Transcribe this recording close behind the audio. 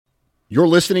You're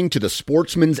listening to the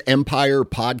Sportsman's Empire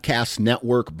Podcast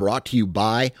Network, brought to you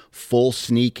by Full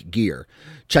Sneak Gear.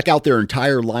 Check out their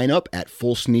entire lineup at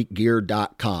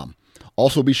fullsneakgear.com.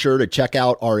 Also be sure to check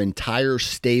out our entire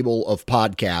stable of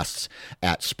podcasts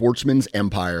at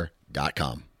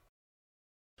sportsmansempire.com.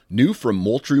 New from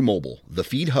Moultrie Mobile, the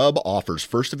Feed Hub offers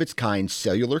first-of-its-kind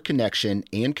cellular connection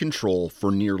and control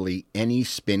for nearly any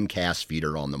spin cast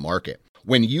feeder on the market.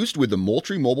 When used with the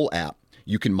Moultrie Mobile app,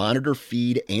 you can monitor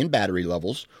feed and battery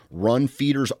levels, run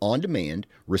feeders on demand,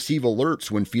 receive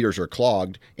alerts when feeders are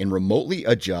clogged, and remotely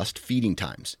adjust feeding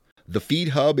times. The Feed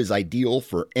Hub is ideal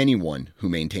for anyone who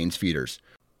maintains feeders.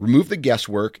 Remove the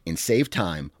guesswork and save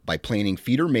time by planning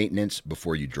feeder maintenance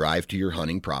before you drive to your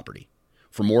hunting property.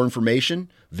 For more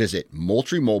information, visit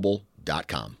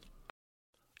MoultrieMobile.com.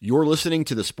 You're listening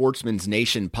to the Sportsman's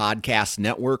Nation Podcast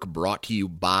Network, brought to you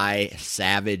by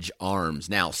Savage Arms.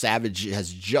 Now, Savage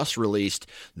has just released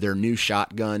their new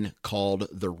shotgun called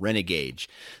the Renegade.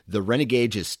 The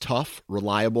Renegade is tough,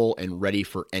 reliable, and ready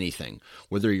for anything.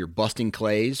 Whether you're busting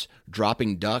clays,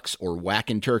 dropping ducks, or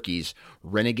whacking turkeys,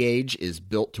 Renegade is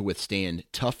built to withstand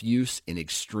tough use in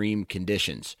extreme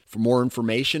conditions. For more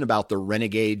information about the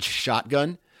Renegade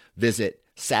shotgun, visit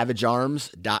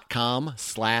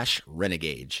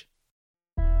savagearms.com/renegade.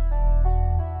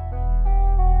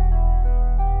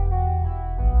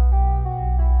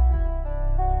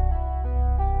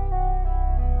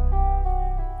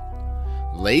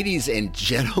 Ladies and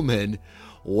gentlemen,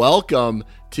 welcome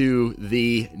to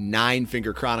the Nine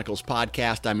Finger Chronicles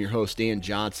podcast. I'm your host, Dan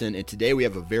Johnson, and today we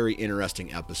have a very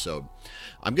interesting episode.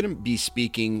 I'm going to be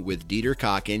speaking with Dieter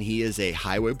Kocken. He is a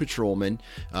highway patrolman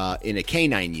in a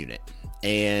K-9 unit.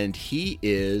 And he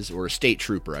is, or a state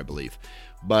trooper, I believe,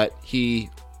 but he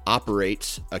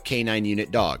operates a K-9 unit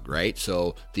dog, right?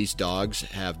 So these dogs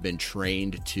have been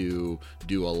trained to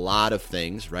do a lot of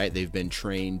things, right? They've been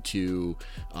trained to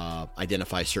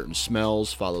identify certain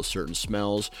smells, follow certain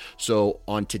smells. So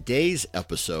on today's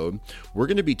episode, we're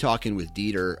going to be talking with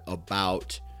Dieter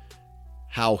about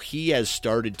how he has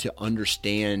started to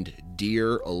understand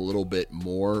deer a little bit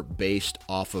more based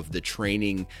off of the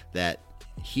training that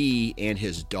he and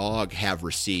his dog have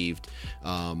received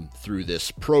through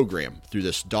this program, through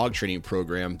this dog training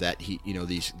program that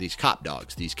these cop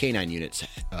dogs, these K-9 units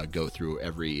go through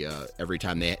every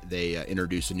time they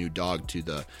introduce a new dog to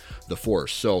the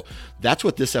force. So that's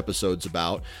what this episode's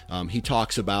about. He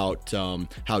talks about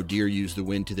how deer use the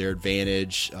wind to their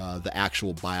advantage, the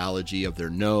actual biology of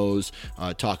their nose,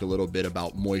 talk a little bit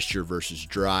about moisture versus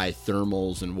dry,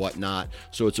 thermals and whatnot.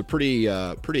 So it's a pretty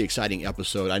exciting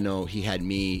episode. I know he had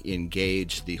me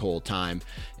engaged the whole time,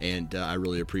 and I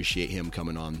really appreciate him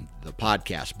coming on the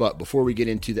podcast. But before we get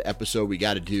into the episode, we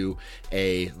got to do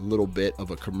a little bit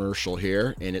of a commercial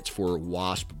here, and it's for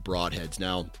Wasp Broadheads.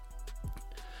 Now,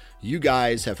 you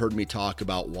guys have heard me talk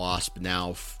about Wasp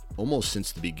now almost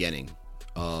since the beginning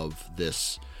of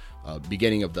this,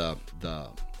 beginning of the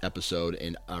episode,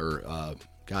 and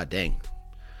God dang,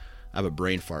 I have a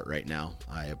brain fart right now.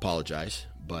 I apologize.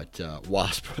 But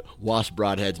Wasp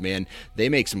broadheads, man, they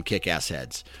make some kick-ass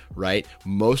heads, right?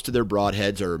 Most of their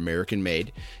broadheads are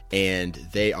American-made, and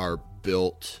they are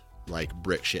built like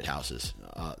brick shit houses.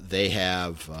 They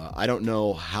have, I don't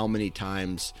know how many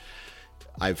times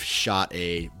I've shot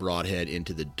a broadhead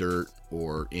into the dirt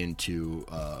or into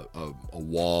a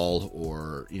wall,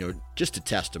 or just to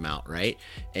test them out, right?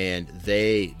 And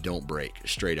they don't break.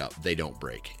 Straight up, they don't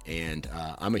break. And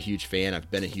I'm a huge fan. I've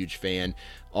been a huge fan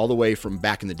all the way from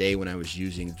back in the day when I was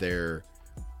using their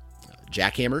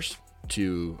jackhammers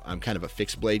to I'm kind of a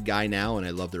fixed blade guy now, and I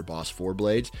love their Boss 4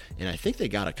 blades. And I think they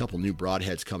got a couple new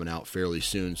broadheads coming out fairly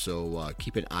soon, so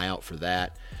keep an eye out for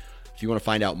that. If you want to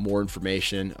find out more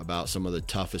information about some of the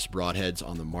toughest broadheads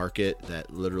on the market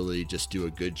that literally just do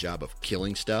a good job of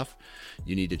killing stuff,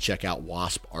 you need to check out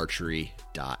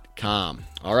wasparchery.com.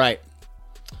 All right,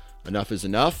 enough is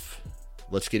enough.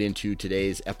 Let's get into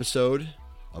today's episode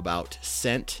about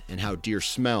scent and how deer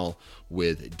smell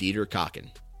with Dieter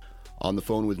Kocken. On the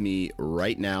phone with me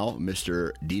right now,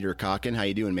 Mr. Dieter Kocken. How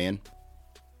you doing, man?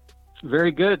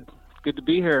 Very good. Good to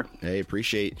be here. Hey,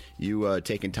 appreciate you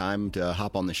taking time to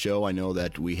hop on the show. I know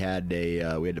that we had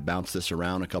to bounce this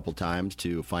around a couple times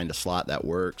to find a slot that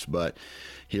works, but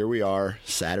here we are,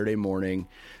 Saturday morning.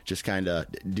 Just kind of,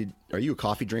 are you a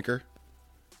coffee drinker?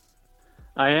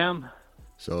 I am.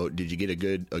 So, did you get a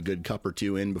good cup or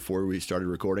two in before we started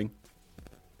recording?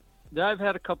 I've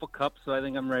had a couple cups, so I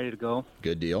think I'm ready to go.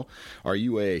 Good deal. Are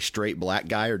you a straight black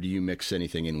guy, or do you mix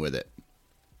anything in with it?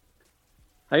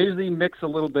 I usually mix a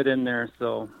little bit in there.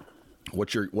 So,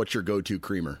 what's your go-to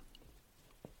creamer?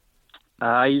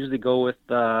 I usually go with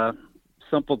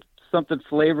something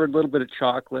flavored, a little bit of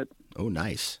chocolate. Oh,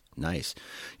 nice. Nice.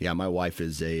 Yeah, my wife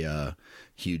is a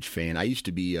huge fan. I used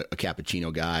to be a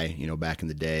cappuccino guy, back in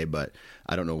the day, but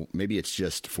I don't know, maybe it's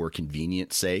just for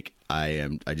convenience sake.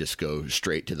 I just go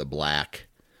straight to the black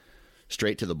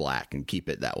and keep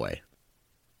it that way.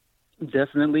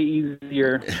 Definitely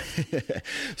easier.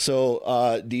 So,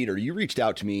 Dieter, you reached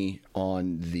out to me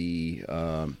on the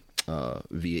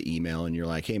via email, and you're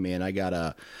like, "Hey, man, I got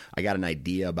an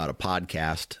idea about a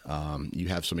podcast. You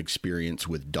have some experience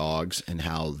with dogs and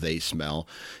how they smell,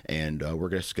 and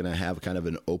we're just going to have kind of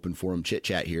an open forum chit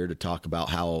chat here to talk about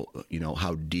how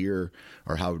deer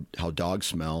or how dogs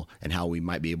smell and how we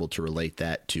might be able to relate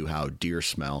that to how deer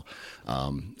smell,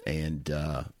 and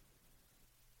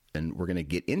we're going to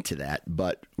get into that.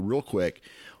 But real quick,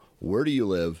 where do you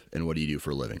live and what do you do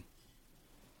for a living?"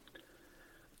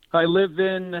 I live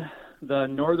in the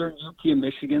northern Ukiah,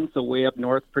 Michigan, so way up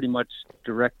north, pretty much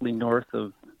directly north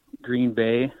of Green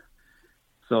Bay.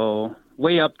 So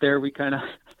way up there, we kind of,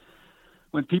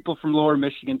 when people from lower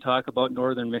Michigan talk about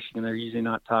northern Michigan, they're usually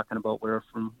not talking about where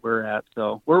we're at.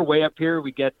 So we're way up here.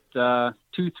 We get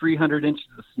 200-300 inches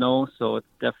of snow, so it's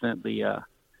definitely a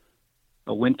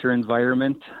winter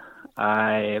environment.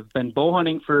 I've been bow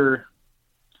hunting for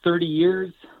 30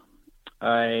 years.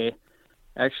 I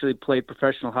actually played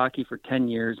professional hockey for 10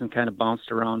 years and kind of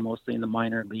bounced around mostly in the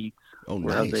minor leagues. Oh, nice.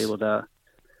 Where I was able to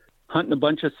hunt in a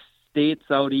bunch of states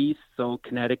out east, so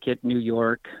Connecticut, New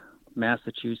York,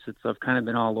 Massachusetts. I've kind of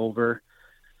been all over.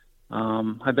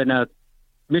 I've been a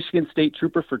Michigan State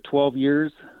Trooper for 12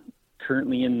 years,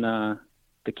 currently in the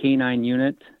K-9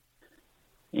 unit.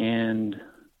 And,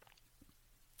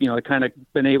 I kind of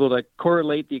been able to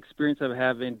correlate the experience I've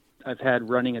had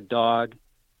running a dog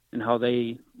and how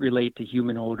they relate to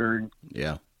human odor,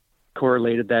 and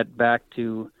correlated that back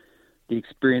to the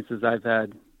experiences I've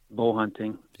had bow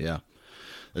hunting. Yeah.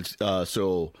 It's,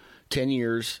 so 10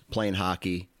 years playing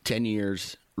hockey, 10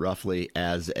 years roughly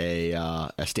as a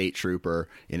state trooper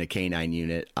in a K-9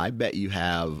 unit. I bet you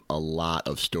have a lot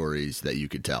of stories that you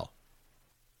could tell.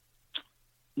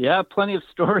 Yeah, plenty of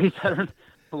stories. A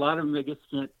lot of them I guess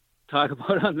can't talk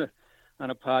about on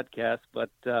a podcast, but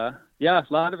a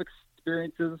lot of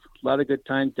experiences, a lot of good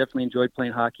times. Definitely enjoyed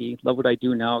playing hockey. Love what I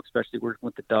do now, especially working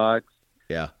with the dogs.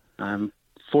 Yeah. I'm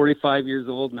 45 years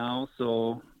old now,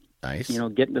 so nice.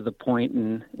 Getting to the point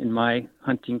in my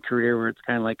hunting career where it's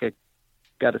kind of like I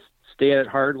got to stay at it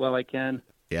hard while I can.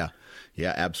 Yeah.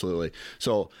 Yeah, absolutely.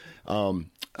 So,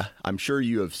 I'm sure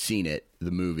you have seen it,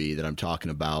 the movie that I'm talking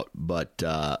about, but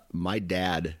my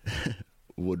dad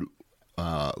would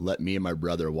let me and my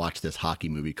brother watch this hockey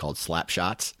movie called Slap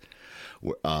Shots.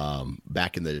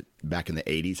 Back in the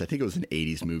 80s, I think it was an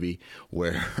 80s movie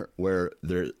where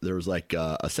there was like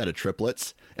a set of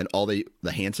triplets, and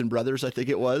the Hanson brothers, I think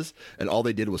it was, and all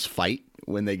they did was fight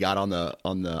when they got on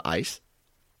the ice.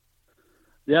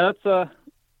 Yeah, that's a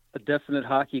definite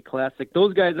hockey classic.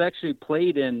 Those guys actually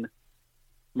played in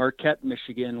Marquette,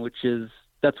 Michigan,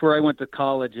 that's where I went to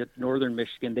college at Northern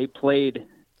Michigan. They played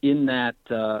in that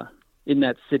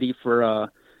city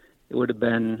for it would have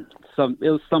been some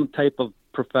type of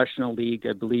professional league,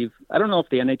 I believe. I don't know if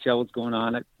the NHL was going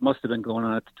on. It must have been going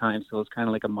on at the time, so it was kind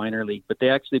of like a minor league, but they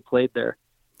actually played there.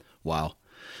 Wow.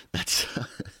 That's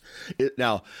it.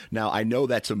 Now I know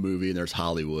that's a movie and there's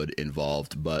Hollywood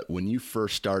involved, but when you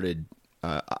first started,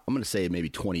 I'm going to say maybe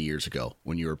 20 years ago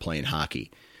when you were playing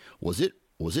hockey, was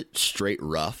it straight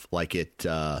rough? Like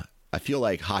I feel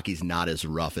like hockey's not as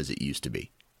rough as it used to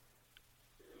be.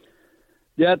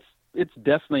 Yeah, it's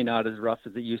definitely not as rough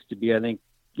as it used to be. I think,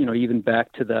 even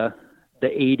back to the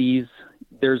 80s,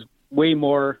 there's way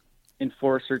more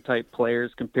enforcer type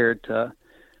players compared to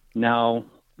now.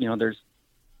 There's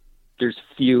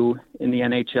few in the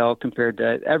NHL compared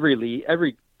to every league.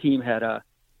 Every team had a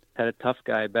tough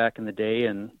guy back in the day,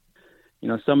 and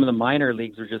some of the minor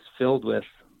leagues were just filled with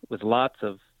lots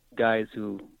of guys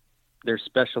who their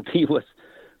specialty was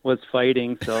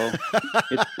fighting. So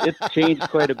it's changed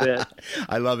quite a bit.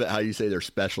 I love it how you say their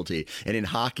specialty. And in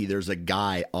hockey, there's a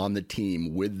guy on the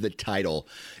team with the title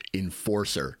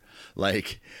enforcer.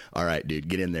 Like, all right, dude,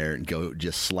 get in there and go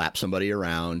just slap somebody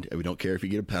around. We don't care if you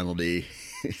get a penalty.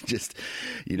 Just,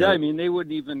 Yeah, I mean, they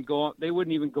wouldn't even go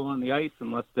on the ice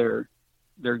unless they're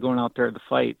going out there to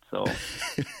fight. So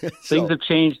things have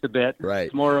changed a bit. Right.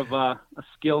 It's more of a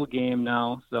skill game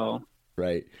now. So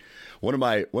right. One of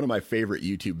my favorite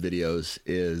YouTube videos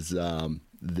is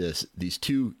these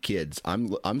two kids.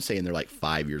 I'm saying they're like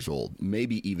 5 years old,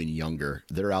 maybe even younger.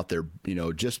 They're out there,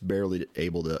 just barely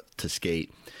able to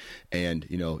skate, and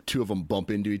two of them bump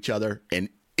into each other, and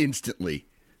instantly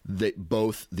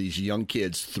both these young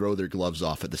kids throw their gloves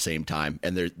off at the same time,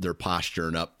 and they're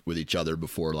posturing up with each other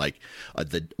before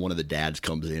one of the dads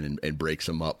comes in and breaks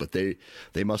them up. But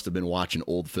they must have been watching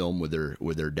old film with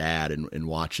their dad and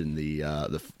watching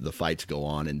the fights go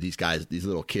on. And these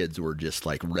little kids were just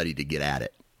like ready to get at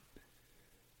it.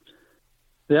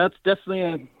 That's definitely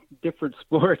a different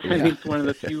sport. Yeah. I mean, it's one of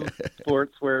the few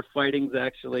sports where fighting's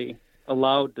actually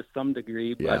allowed to some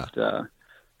degree, but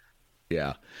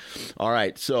yeah. All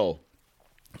right. So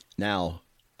now,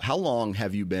 how long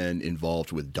have you been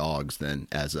involved with dogs then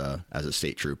as a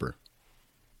state trooper?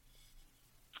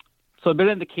 So I've been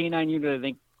in the K-9 unit, I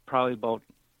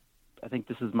think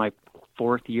this is my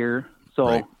 4th year. So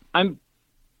right. I'm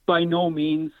by no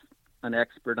means an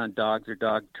expert on dogs or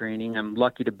dog training. I'm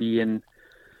lucky to be in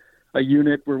a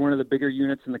unit. We're one of the bigger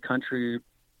units in the country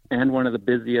and one of the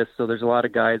busiest. So there's a lot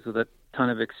of guys with a ton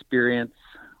of experience.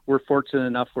 We're fortunate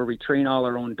enough where we train all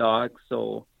our own dogs.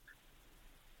 So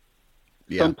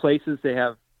some places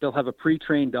they'll have a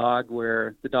pre-trained dog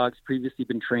where the dog's previously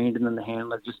been trained, and then the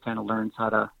handler just kind of learns how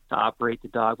to operate the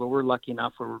dog. But we're lucky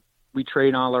enough where we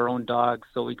train all our own dogs.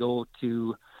 So we go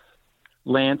to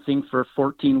Lansing for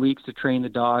 14 weeks to train the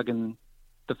dog. And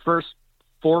the first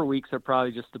 4 weeks are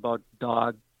probably just about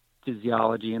dog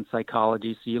physiology and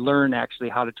psychology. So you learn actually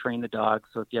how to train the dog.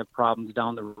 So if you have problems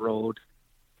down the road,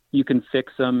 you can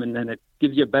fix them, and then it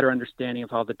gives you a better understanding of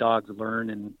how the dogs learn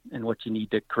and what you need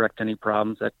to correct any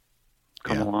problems that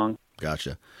come along.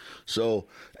 Gotcha. So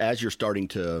as you're starting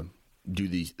to do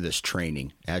this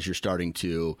training, as you're starting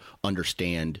to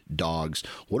understand dogs,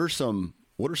 what are some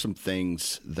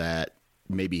things that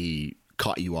maybe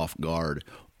caught you off guard,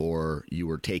 or you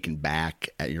were taken back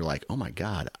and you're like, oh my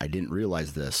God, I didn't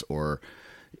realize this, or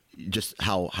just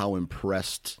how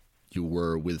impressed you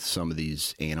were with some of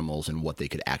these animals and what they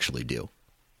could actually do?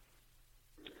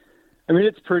 I mean,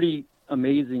 it's pretty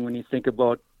amazing when you think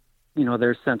about,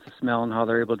 their sense of smell and how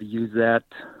they're able to use that.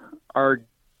 Our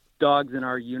dogs in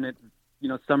our unit,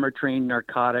 some are trained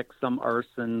narcotics, some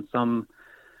arson, some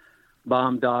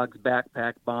bomb dogs,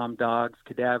 backpack bomb dogs,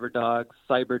 cadaver dogs,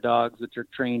 cyber dogs, which are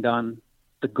trained on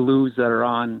the glues that are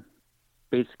on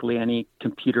basically any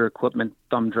computer equipment,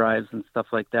 thumb drives and stuff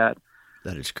like that.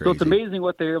 That is crazy. So it's amazing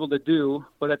what they're able to do,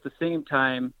 but at the same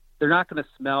time, they're not going to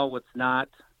smell what's not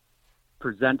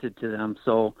presented to them.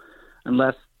 So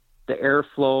unless the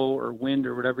airflow or wind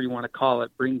or whatever you want to call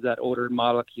it brings that odor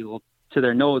molecule to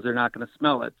their nose, they're not going to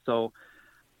smell it. So,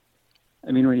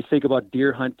 I mean, when you think about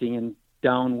deer hunting and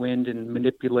downwind and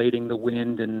manipulating the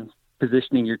wind and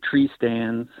positioning your tree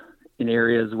stands in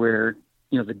areas where,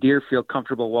 the deer feel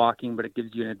comfortable walking, but it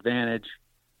gives you an advantage,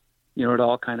 it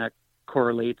all kind of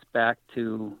correlates back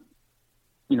to,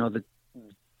 the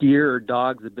deer or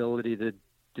dog's ability to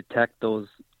detect those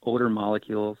odor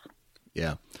molecules.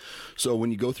 Yeah. So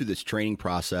when you go through this training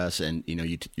process and,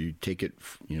 you take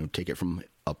it from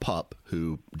a pup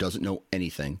who doesn't know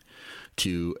anything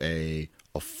to a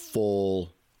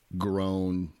full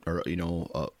grown or,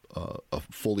 a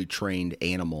fully trained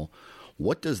animal,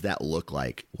 what does that look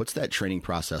like? What's that training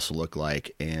process look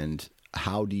like? And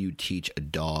how do you teach a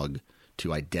dog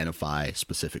to identify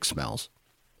specific smells?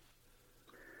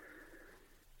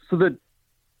 So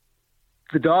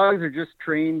the dogs are just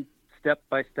trained step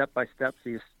by step. So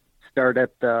you start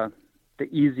at the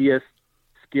easiest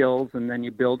skills, and then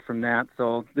you build from that.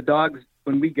 So the dogs,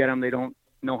 when we get them, they don't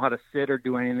know how to sit or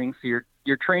do anything. So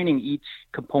you're training each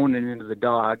component into the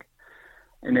dog,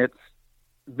 and it's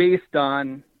based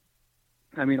on,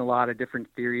 a lot of different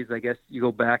theories. I guess you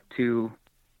go back to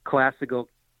classical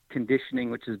conditioning,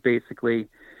 which is basically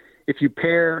if you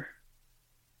pair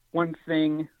one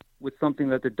thing with something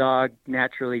that the dog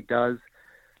naturally does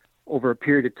over a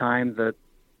period of time,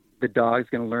 the dog's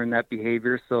going to learn that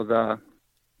behavior. So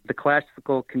the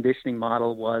classical conditioning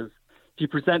model was if you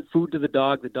present food to the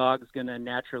dog is going to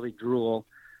naturally drool.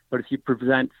 But if you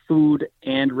present food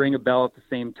and ring a bell at the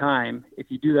same time, if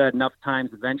you do that enough times,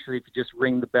 eventually if you just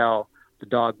ring the bell, the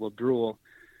dog will drool.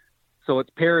 So it's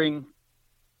pairing,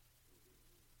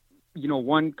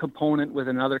 one component with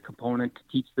another component to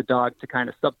teach the dog to kind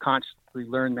of subconsciously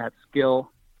learn that skill.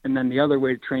 And then the other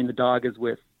way to train the dog is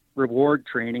with reward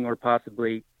training or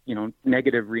possibly,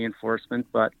 negative reinforcement.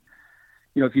 But,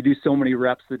 if you do so many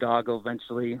reps, the dog will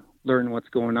eventually learn what's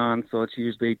going on. So it's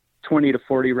usually 20 to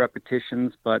 40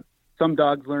 repetitions, but some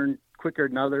dogs learn quicker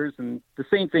than others. And the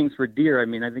same thing's for deer. I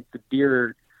think the deer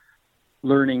are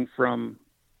learning from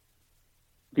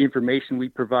the information we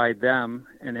provide them.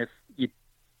 And if you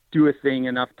do a thing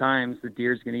enough times, the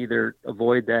deer's going to either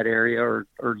avoid that area or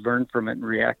learn from it and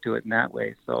react to it in that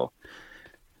way. So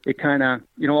it kind of,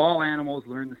 all animals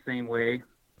learn the same way.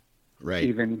 Right.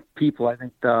 even people. I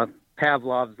think the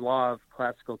Pavlov's law of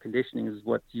classical conditioning is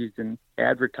what's used in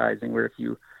advertising, where if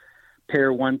you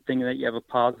pair one thing that you have a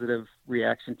positive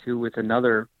reaction to with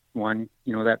another one,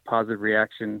 that positive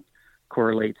reaction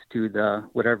correlates to the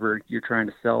whatever you're trying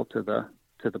to sell to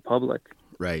the public.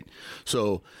 Right.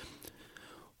 So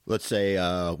let's say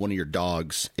one of your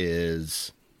dogs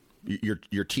is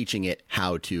you're teaching it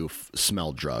how to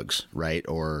smell drugs, right?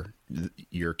 Or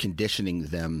you're conditioning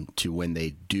them to, when they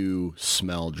do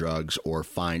smell drugs or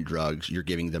find drugs, you're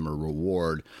giving them a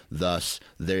reward. Thus,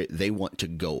 they want to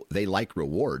go. They like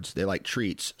rewards. They like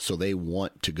treats, so they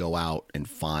want to go out and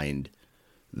find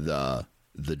the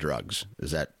drugs.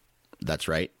 That's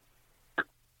right?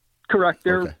 Correct.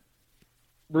 They're okay.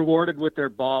 rewarded with their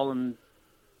ball, and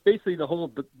basically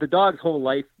the dog's whole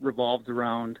life revolves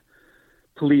around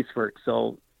police work.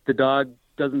 So the dog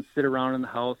doesn't sit around in the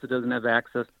house. It doesn't have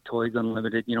access to toys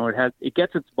unlimited. It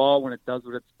gets its ball when it does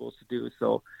what it's supposed to do.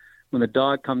 So when the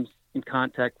dog comes in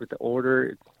contact with the odor,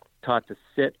 it's taught to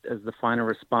sit as the final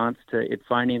response to it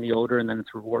finding the odor, and then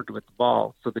it's rewarded with the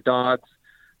ball. So the dog's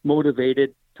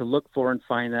motivated to look for and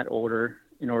find that odor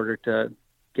in order to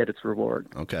get its reward.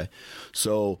 Okay.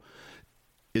 So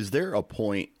is there a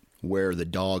point where the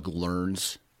dog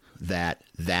learns that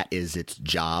is its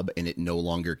job and it no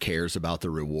longer cares about the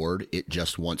reward? It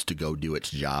just wants to go do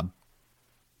its job?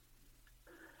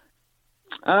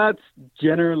 It's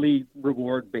generally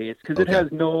reward based, because Okay. it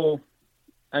has no,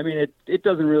 it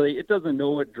doesn't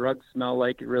know what drugs smell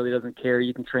like. It really doesn't care.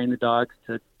 You can train the dogs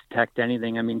to detect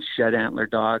anything. Shed antler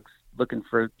dogs looking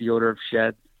for the odor of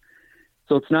shed.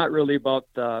 So it's not really about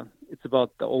it's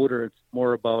about the odor. It's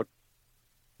more about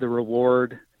the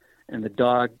reward and the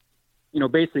dog,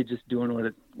 basically just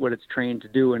doing what it's trained to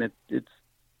do. And it's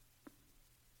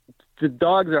the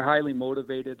dogs are highly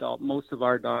motivated. Most of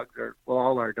our dogs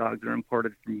all our dogs are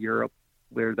imported from Europe,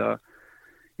 where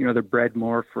they're bred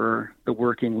more for the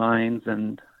working lines,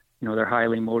 and, they're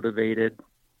highly motivated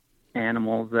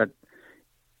animals that,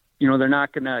 they're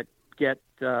not going to get,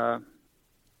 where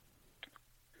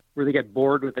they get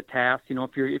bored with the task.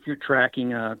 If you're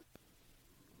tracking a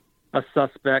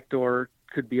suspect, or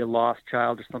could be a lost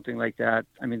child or something like that,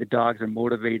 the dogs are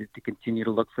motivated to continue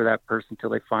to look for that person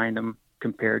till they find them,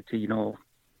 compared to,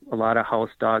 a lot of house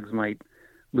dogs might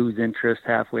lose interest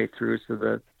halfway through.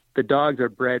 So the dogs are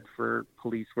bred for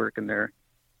police work, and they're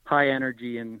high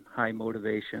energy and high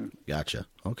motivation. Gotcha.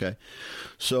 Okay.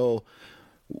 So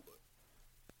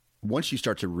once you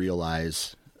start to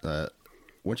realize that,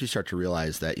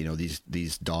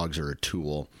 these dogs are a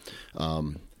tool,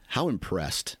 how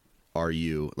impressed are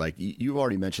you? Like, you've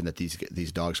already mentioned that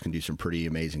these dogs can do some pretty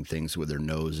amazing things with their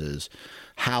noses.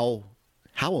 How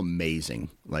amazing?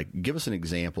 Like, give us an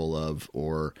example of,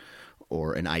 or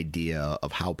an idea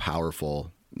of how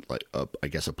powerful, like, I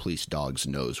guess, a police dog's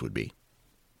nose would be.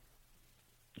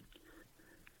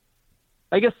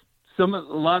 I guess a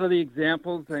lot of the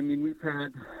examples, we've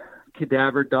had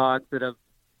cadaver dogs that have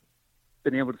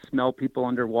been able to smell people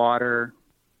underwater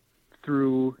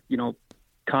through,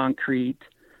 concrete.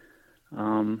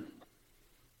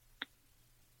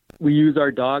 We use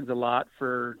our dogs a lot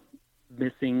for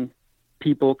missing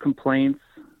people complaints,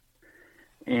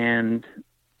 and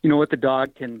what the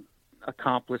dog can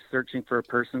accomplish searching for a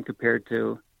person compared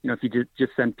to, if you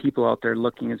just send people out there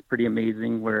looking, is pretty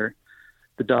amazing, where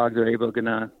the dogs are able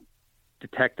to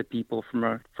detect the people from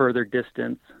a further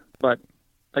distance. But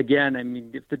again,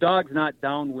 if the dog's not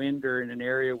downwind or in an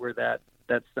area where that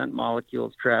scent molecule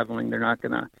is traveling, they're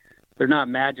not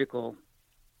magical.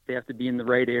 They have to be in the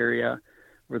right area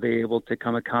where they're able to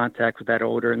come in contact with that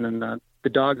odor. And then the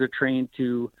dogs are trained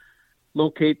to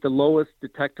locate the lowest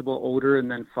detectable odor and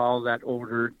then follow that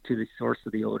odor to the source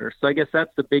of the odor. So I guess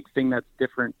that's the big thing that's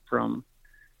different from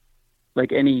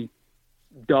like any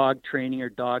dog training or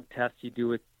dog test you do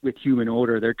with human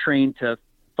odor. They're trained to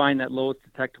find that lowest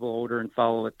detectable odor and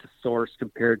follow it to source,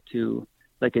 compared to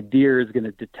like a deer is going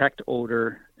to detect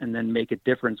odor and then make a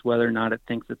difference whether or not it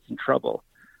thinks it's in trouble.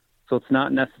 So it's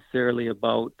not necessarily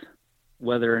about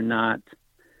whether or not,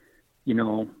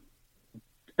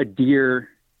 a deer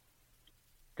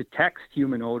detects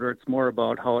human odor. It's more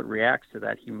about how it reacts to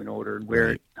that human odor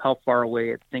and how far away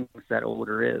it thinks that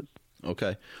odor is.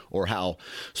 Okay. Or how.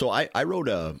 So I wrote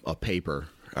a paper.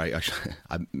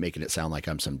 I'm making it sound like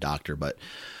I'm some doctor, but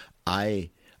I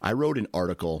wrote an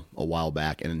article a while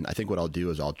back, and I think what I'll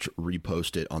do is I'll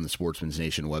repost it on the Sportsman's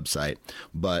Nation website.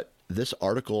 But this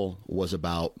article was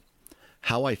about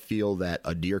how I feel that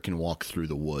a deer can walk through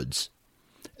the woods.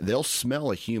 They'll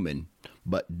smell a human,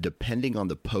 but depending on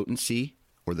the potency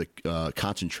or the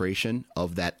concentration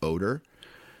of that odor,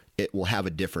 it will have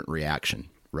a different reaction.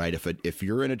 right? If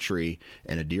you're in a tree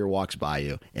and a deer walks by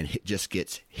you and just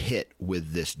gets hit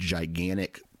with this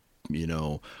gigantic,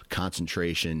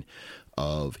 concentration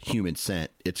of human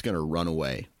scent, it's going to run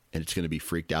away and it's going to be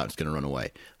freaked out. It's going to run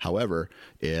away. However,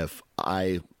 if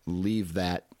I leave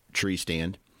that tree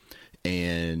stand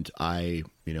and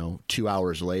 2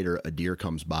 hours later, a deer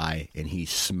comes by and he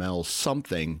smells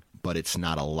something, but it's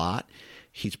not a lot,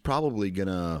 he's probably going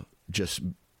to just,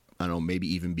 I don't know, maybe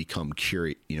even become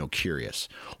curious,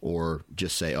 or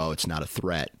just say, oh, it's not a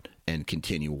threat, and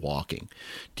continue walking.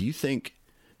 Do you think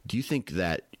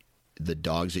that the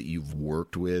dogs that you've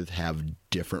worked with have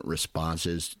different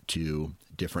responses to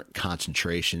different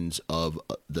concentrations of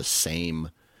the same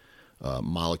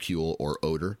molecule or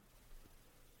odor?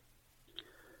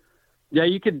 Yeah,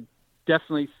 you could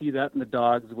definitely see that in the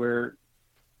dogs, where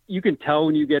you can tell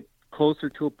when you get closer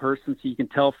to a person, so you can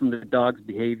tell from the dog's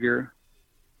behavior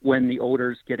when the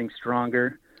odor's getting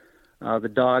stronger. The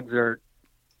dogs are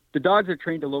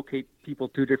trained to locate people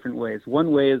two different ways.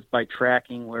 One way is by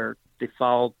tracking, where they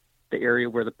follow the area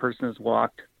where the person has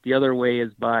walked. The other way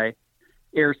is by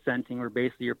air scenting, where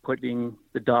basically you're putting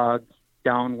the dog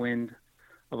downwind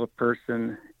of a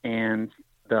person, and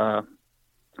the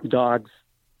dog's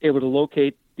able to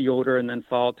locate the odor and then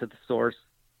follow to the source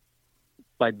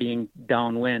by being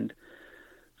downwind.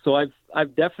 So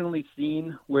I've definitely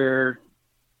seen where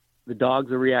the dogs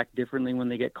will react differently when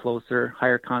they get closer,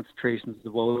 higher concentrations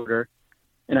of odor.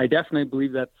 And I definitely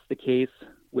believe that's the case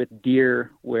with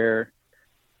deer, where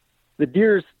the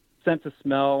deer's sense of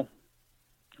smell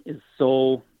is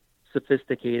so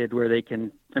sophisticated, where they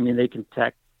can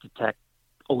detect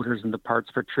odors in the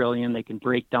parts per trillion. They can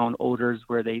break down odors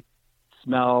where they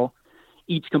smell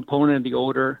each component of the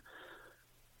odor.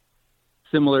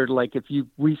 Similar to like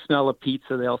we smell a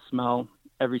pizza, they'll smell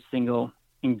every single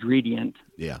ingredient.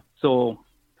 Yeah. So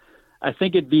I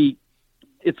think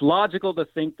it's logical to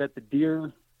think that the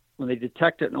deer, when they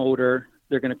detect an odor,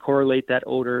 they're going to correlate that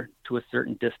odor to a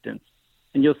certain distance.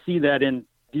 And you'll see that in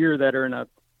deer that are in a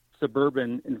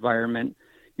suburban environment.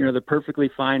 They're perfectly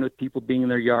fine with people being in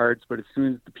their yards, but as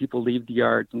soon as the people leave the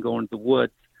yards and go into the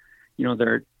woods,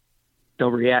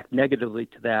 they'll react negatively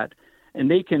to that. And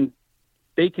they can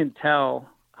tell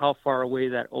how far away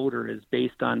that odor is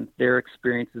based on their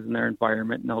experiences in their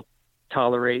environment, and they'll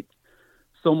tolerate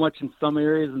so much in some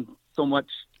areas and so much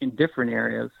in different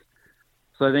areas.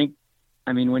 So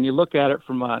when you look at it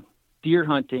from a deer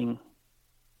hunting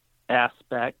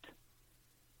aspect,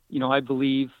 I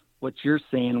believe what you're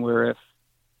saying, where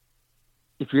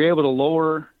if you're able to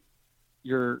lower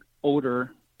your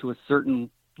odor to a certain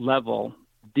level,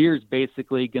 deer's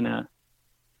basically going to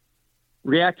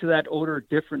react to that odor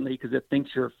differently because it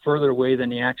thinks you're further away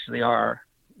than you actually are.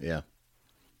 Yeah.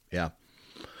 Yeah.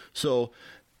 So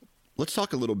let's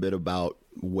talk a little bit about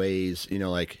ways,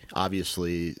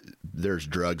 obviously there's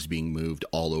drugs being moved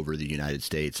all over the United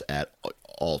States at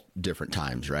all different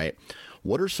times, right?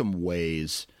 What are some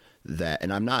ways that,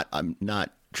 and I'm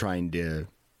not trying to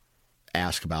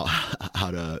ask about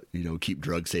how to, keep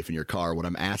drugs safe in your car. What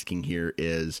I'm asking here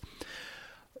is,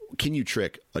 can you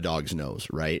trick a dog's nose,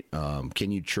 right?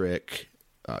 Can you trick,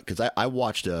 because I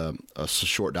watched a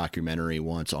short documentary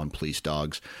once on police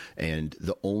dogs, and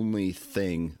the only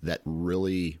thing that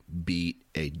really beat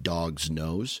a dog's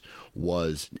nose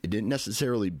was, it didn't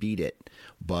necessarily beat it,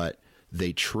 but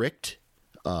they tricked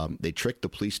the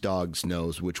police dog's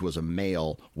nose, which was a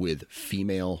male, with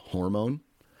female hormone.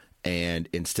 And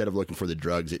instead of looking for the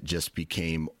drugs, it just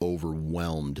became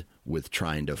overwhelmed with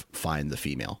trying to find the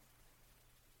female.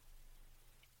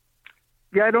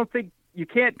 Yeah, I don't think you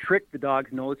can't trick the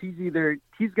dog's nose. He's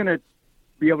going to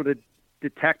be able to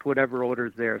detect whatever odor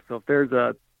is there. So if there's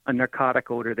a narcotic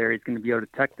odor there, he's going to be able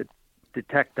to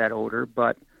detect that odor.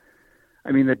 But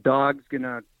the dog's going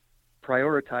to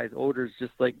prioritize odors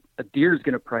just like a deer's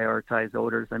going to prioritize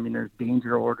odors. There's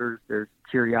danger odors, there's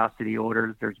curiosity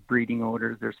odors, there's breeding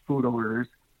odors, there's food odors.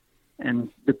 And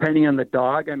depending on the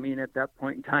dog, at that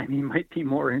point in time, he might be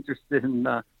more interested in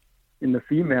the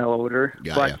female odor,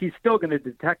 but he's still going to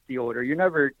detect the odor.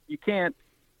 You can't,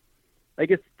 I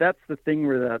guess that's the thing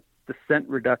where the scent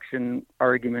reduction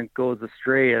argument goes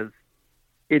astray, is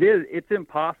it's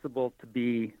impossible to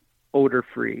be odor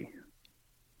free,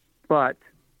 but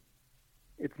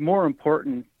it's more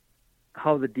important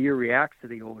how the deer reacts to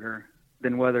the odor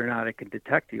than whether or not it can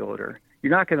detect the odor.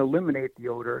 You're not going to eliminate the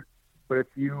odor, but if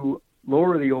you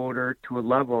lower the odor to a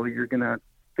level, you're going to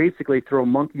basically throw a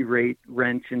monkey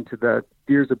wrench into the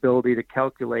deer's ability to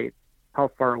calculate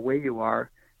how far away you are.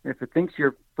 And if it thinks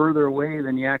you're further away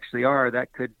than you actually are,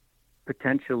 that could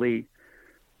potentially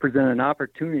present an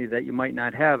opportunity that you might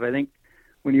not have. I think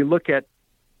when you look at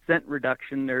scent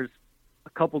reduction, there's a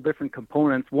couple different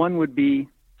components. One would be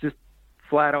just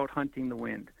flat out hunting the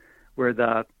wind, where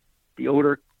the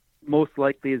odor most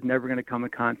likely is never going to come in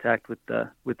contact with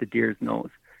the deer's nose.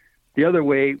 The other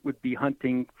way would be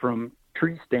hunting from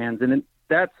tree stands, and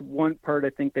that's one part I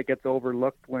think that gets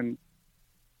overlooked when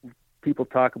people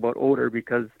talk about odor,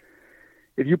 because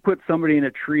if you put somebody in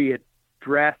a tree, it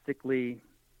drastically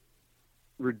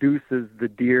reduces the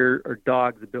deer or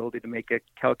dog's ability to make a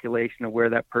calculation of where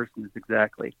that person is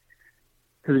exactly.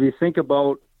 Because if you think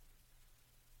about,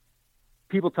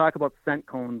 people talk about scent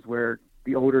cones where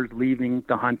the odor is leaving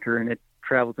the hunter and it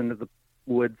travels into the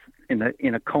woods in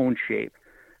a cone shape.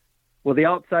 Well, the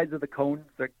outsides of the cones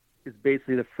is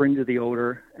basically the fringe of the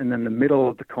odor, and then the middle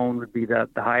of the cone would be the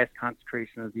highest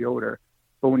concentration of the odor.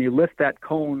 But when you lift that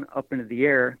cone up into the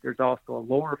air, there's also a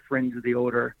lower fringe of the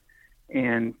odor,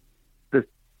 and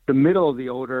the middle of the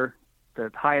odor,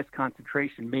 the highest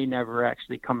concentration, may never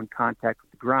actually come in contact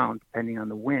with the ground, depending on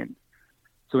the wind.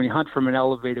 So when you hunt from an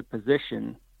elevated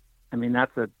position, I mean,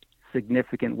 that's a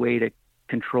significant way to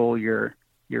control your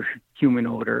human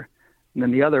odor. And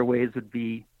then the other ways would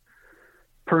be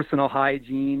personal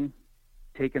hygiene,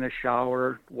 taking a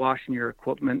shower, washing your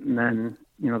equipment, and then,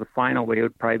 the final way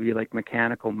would probably be like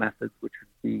mechanical methods, which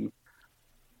would be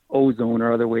ozone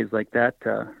or other ways like that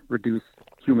to reduce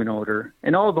human odor.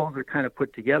 And all of those are kind of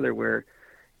put together where,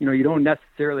 you don't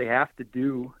necessarily have to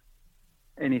do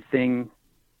anything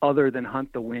other than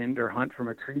hunt the wind or hunt from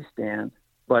a tree stand.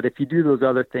 But if you do those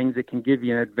other things, it can give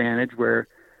you an advantage where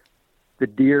the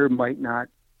deer might not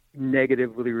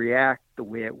negatively react the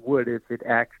way it would if it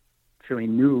actually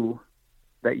knew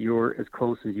that you're as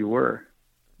close as you were.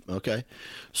 Okay.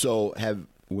 So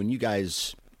when you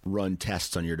guys run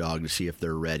tests on your dog to see if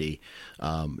they're ready,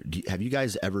 have you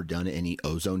guys ever done any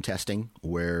ozone testing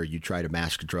where you try to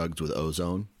mask drugs with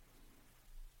ozone?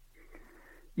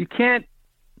 You can't,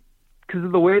 because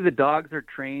of the way the dogs are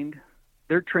trained.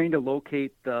 They're trained to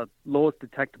locate the lowest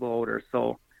detectable odor.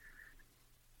 So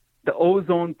the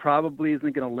ozone probably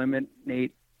isn't going to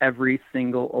eliminate every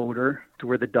single odor to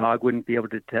where the dog wouldn't be able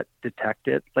to detect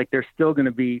it. Like, there's still going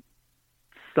to be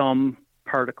some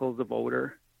particles of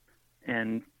odor,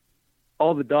 and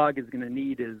all the dog is going to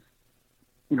need is,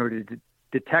 to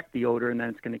detect the odor, and then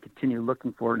it's going to continue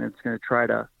looking for it, and it's going to try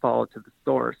to follow to the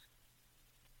source.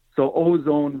 So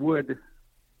ozone would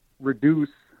reduce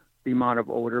the amount of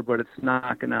odor, but it's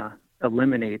not going to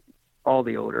eliminate all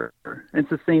the odor. And it's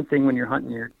the same thing when you're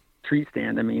hunting your tree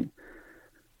stand. I mean,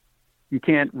 you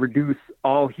can't reduce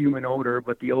all human odor,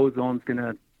 but the ozone's going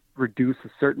to reduce a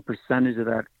certain percentage of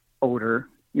that odor,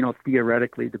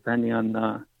 theoretically, depending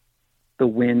on the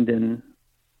wind and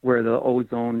where the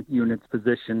ozone unit's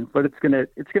positioned. But it's going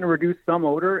to reduce some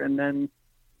odor. And then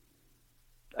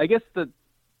I guess the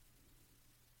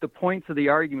points of the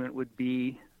argument would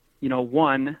be,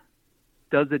 one,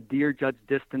 does a deer judge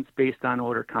distance based on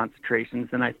odor concentrations?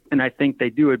 And I think they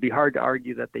do. It'd be hard to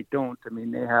argue that they don't. I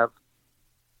mean,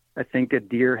 I think a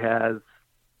deer has,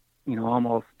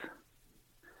 almost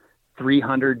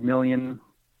 300 million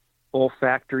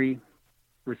olfactory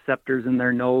receptors in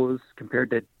their nose, compared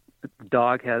to the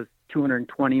dog has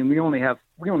 220, and we only have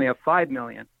 5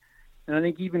 million. And I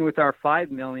think even with our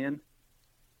 5 million,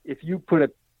 if you put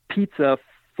a pizza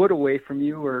foot away from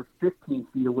you or 15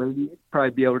 feet away, you'd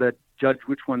probably be able to judge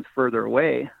which one's further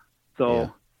away. So yeah.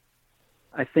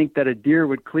 I think that a deer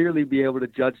would clearly be able to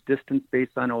judge distance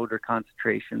based on odor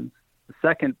concentrations. The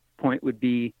second point would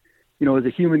be, is a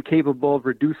human capable of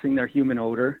reducing their human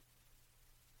odor?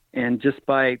 And just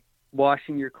by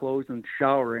washing your clothes and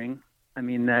showering, I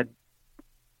mean, that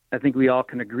I think we all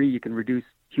can agree you can reduce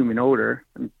human odor.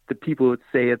 And the people would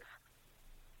say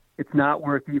it's not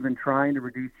worth even trying to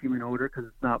reduce human odor because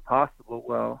it's not possible.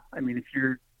 Well, I mean, if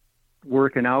you're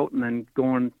working out and then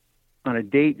going on a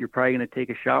date, you're probably going to take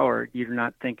a shower. You're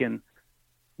not thinking,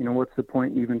 what's the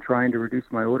point in even trying to reduce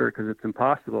my odor because it's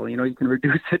impossible. You can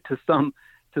reduce it to some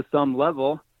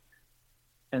level.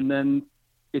 And then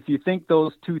if you think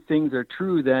those two things are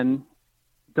true, then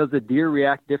does a deer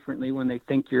react differently when they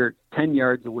think you're 10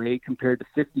 yards away compared to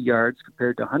 50 yards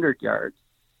compared to 100 yards?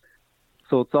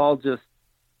 So it's all just,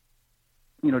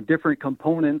 different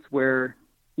components where,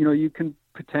 you can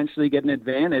potentially get an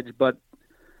advantage, but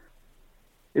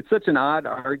it's such an odd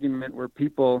argument where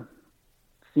people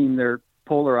seem they're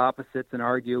polar opposites and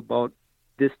argue about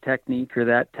this technique or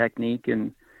that technique.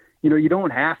 And, you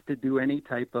don't have to do any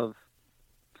type of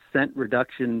scent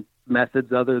reduction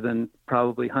methods other than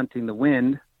probably hunting the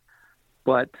wind.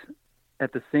 But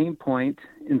at the same point,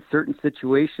 in certain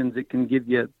situations, it can give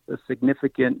you a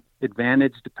significant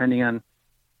advantage depending on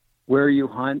where you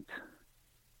hunt,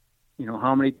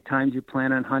 how many times you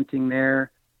plan on hunting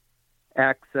there,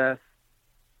 access,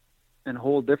 and a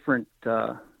whole different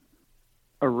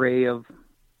array of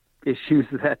issues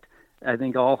that I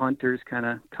think all hunters kind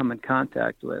of come in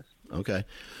contact with. Okay.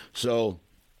 So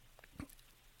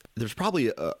there's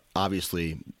probably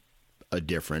obviously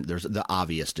there's the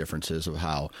obvious differences of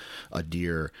how a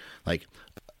deer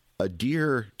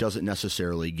doesn't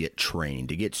necessarily get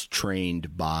trained. It gets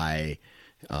trained by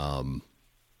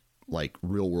like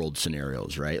real world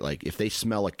scenarios, right? Like if they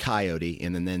smell a coyote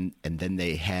and then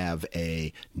they have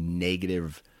a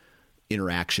negative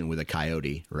interaction with a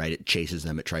coyote, right? It chases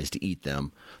them, it tries to eat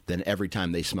them. Then every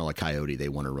time they smell a coyote, they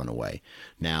want to run away.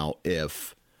 Now,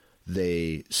 if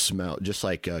they smell, just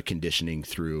like conditioning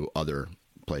through other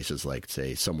places, like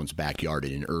say someone's backyard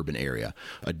in an urban area,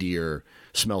 a deer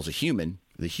smells a human.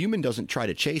 The human doesn't try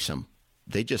to chase them.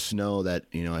 They just know that,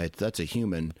 that's a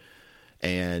human.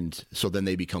 And so then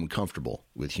they become comfortable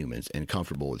with humans.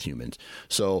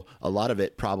 So a lot of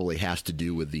it probably has to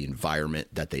do with the environment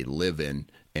that they live in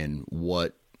and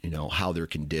what, how they're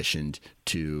conditioned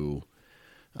to,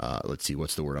 let's see,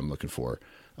 what's the word I'm looking for?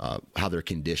 How they're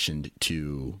conditioned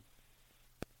to,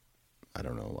 I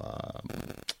don't know,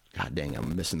 God dang,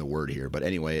 I'm missing the word here. But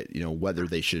anyway, whether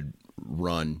they should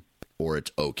run or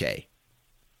it's okay.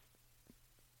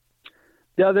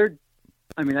 Yeah,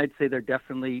 I'd say they're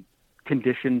definitely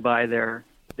conditioned by their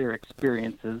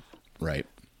experiences. Right.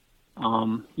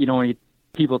 When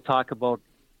people talk about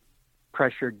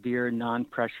pressured deer,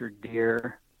 non-pressured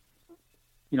deer,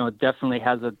 it definitely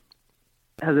has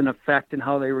an effect in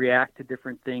how they react to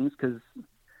different things. Because,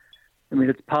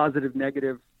 it's positive,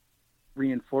 negative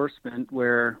reinforcement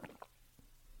where,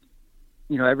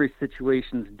 every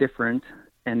situation's different.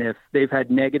 And if they've had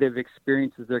negative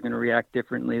experiences, they're going to react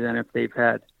differently than if they've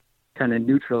had kind of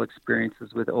neutral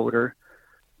experiences with odor.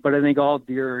 But I think all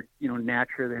deer,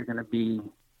 naturally they're going to be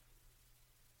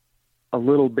a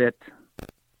little bit,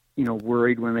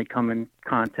 worried when they come in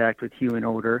contact with human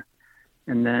odor.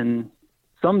 And then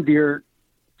some deer,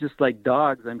 just like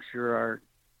dogs, I'm sure, are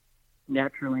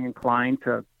naturally inclined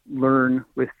to learn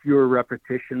with fewer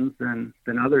repetitions than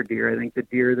other deer. I think the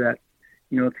deer that,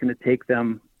 it's going to take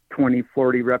them 20,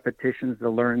 40 repetitions to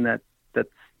learn that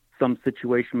some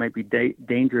situation might be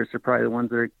dangerous are probably the ones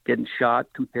that are getting shot,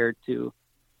 compared to,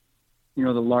 the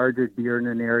larger deer in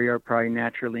an area are probably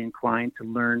naturally inclined to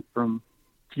learn from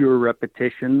fewer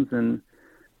repetitions, and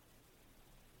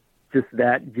just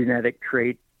that genetic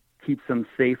trait keeps them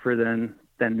safer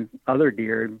than other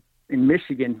deer. In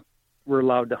Michigan, we're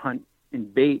allowed to hunt in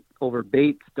bait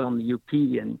still in the UP,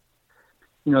 and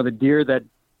the deer that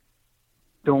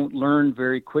don't learn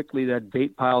very quickly that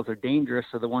bait piles are dangerous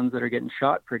are the ones that are getting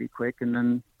shot pretty quick. And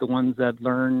then the ones that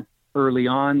learn early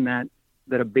on that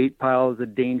a bait pile is a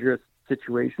dangerous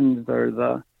situation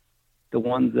are the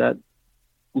ones that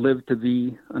live to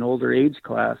be an older age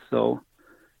class. So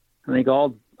I think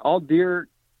all deer,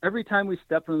 every time we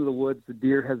step into the woods, the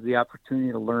deer has the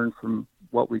opportunity to learn from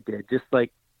what we did, just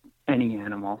like any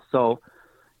animal. So,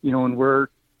 when we're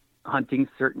hunting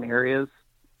certain areas,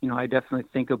 I definitely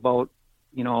think about,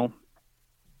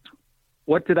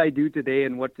 what did I do today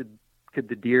and could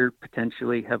the deer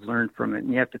potentially have learned from it?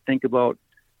 And you have to think about,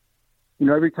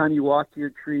 every time you walk to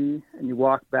your tree and you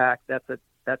walk back, that's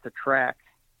a track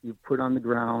you put on the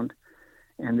ground,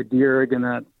 and the deer are going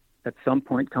to at some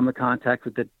point come in contact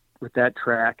with that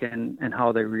track and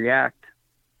how they react.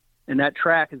 And that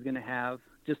track is going to have,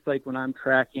 just like when I'm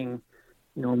tracking,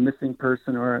 a missing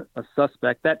person or a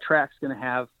suspect, that track's going to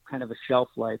have kind of a shelf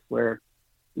life where,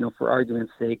 for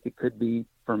argument's sake, it could be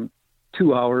from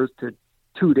 2 hours to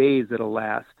 2 days it'll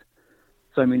last.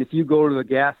 So, if you go to the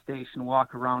gas station,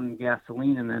 walk around in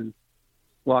gasoline, and then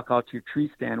walk out to your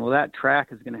tree stand, well, that track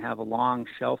is going to have a long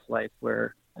shelf life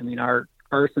where, our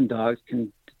arson dogs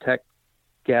can detect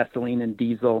gasoline and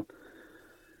diesel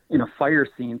in a fire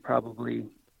scene probably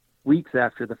weeks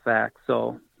after the fact.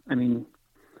 So, when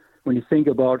you think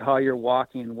about how you're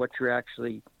walking and what you're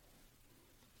actually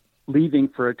leaving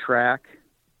for a track,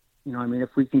 if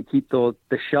we can keep the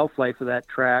shelf life of that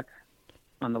track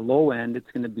on the low end, it's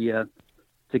going to be a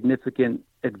significant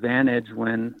advantage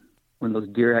when those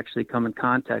deer actually come in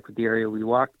contact with the area we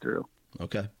walk through.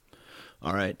 Okay.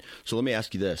 All right. So let me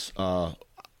ask you this.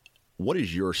 What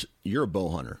is you're a bow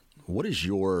hunter. What is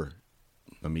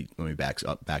let me back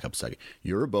up a second.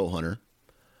 You're a bow hunter.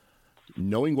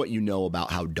 Knowing what you know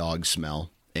about how dogs smell,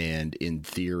 and in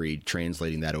theory,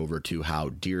 translating that over to how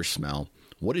deer smell,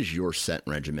 what is your scent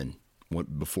regimen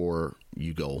before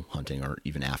you go hunting or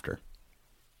even after?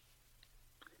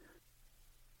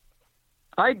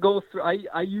 I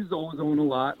use ozone a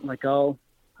lot. Like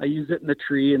I I use it in the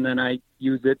tree, and then I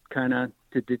use it kind of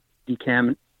to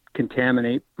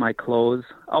contaminate my clothes.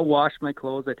 I'll wash my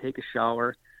clothes. I take a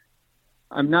shower.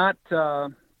 I'm not, I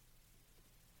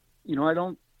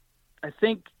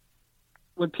think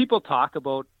when people talk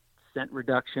about scent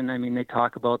reduction, I mean, they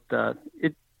talk about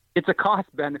it's a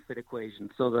cost-benefit equation.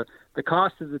 So the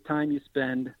cost is the time you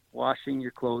spend washing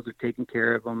your clothes or taking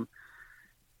care of them.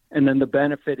 And then the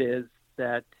benefit is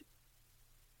that,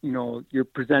 you're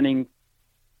presenting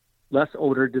less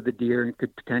odor to the deer and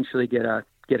could potentially get a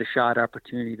shot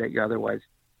opportunity that you otherwise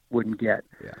wouldn't get.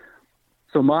 Yeah.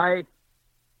 So my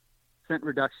scent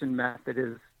reduction method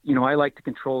is, I like to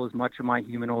control as much of my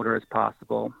human odor as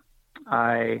possible.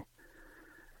 I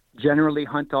generally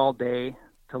hunt all day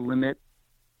to limit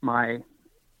my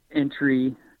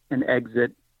entry and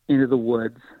exit into the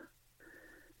woods.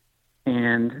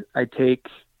 And I take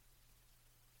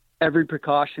every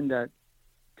precaution to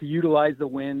utilize the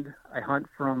wind. I hunt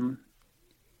from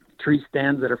tree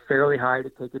stands that are fairly high to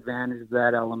take advantage of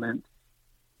that element.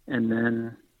 And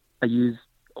then I use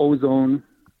ozone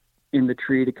in the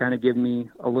tree to kind of give me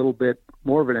a little bit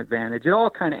more of an advantage. It all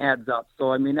kind of adds up.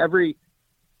 So, I mean, every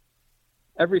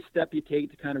step you take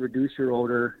to kind of reduce your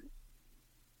odor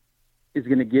is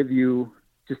going to give you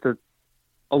just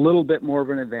a little bit more of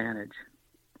an advantage.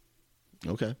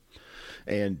 Okay.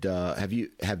 And have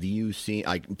you seen,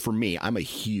 for me, I'm a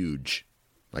huge,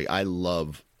 I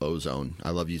love ozone. I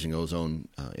love using ozone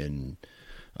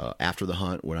after the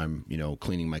hunt when I'm,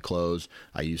 cleaning my clothes.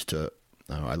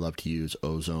 I love to use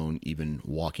ozone even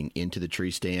walking into the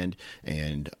tree stand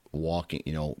and walking,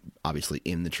 obviously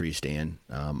in the tree stand.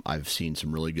 I've seen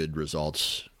some really good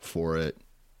results for it,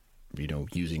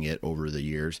 using it over the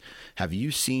years. Have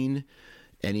you seen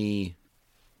any,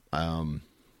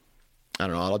 I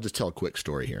don't know, I'll just tell a quick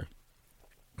story here.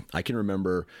 I can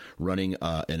remember running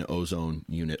an ozone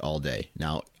unit all day.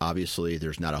 Now, obviously,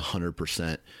 there's not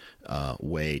 100%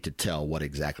 way to tell what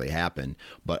exactly happened,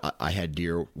 but I had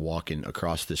deer walking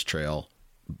across this trail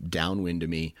downwind of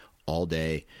me all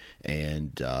day,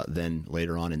 and then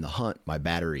later on in the hunt, my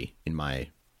battery in my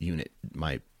unit,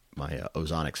 my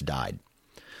ozonics died.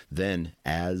 Then,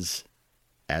 as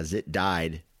it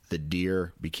died, the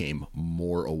deer became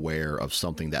more aware of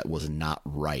something that was not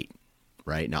right.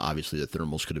 Right now, obviously, the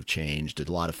thermals could have changed.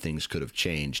 A lot of things could have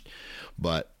changed,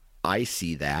 but I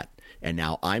see that, and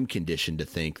now I'm conditioned to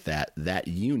think that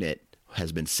unit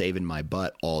has been saving my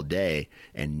butt all day,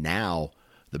 and now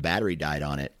the battery died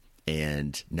on it,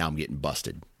 and now I'm getting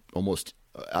busted. Almost,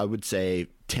 I would say,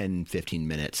 10, 15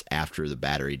 minutes after the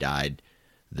battery died,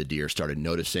 the deer started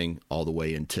noticing all the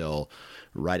way until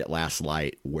right at last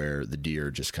light, where the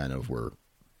deer just kind of were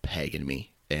pegging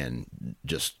me and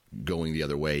just going the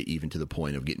other way, even to the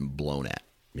point of getting blown at,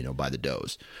 by the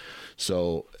does.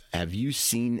 So have you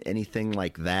seen anything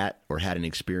like that or had an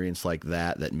experience like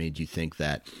that made you think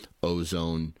that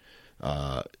ozone,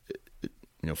 for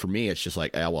me, it's just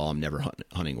like, I'm never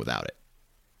hunting without it.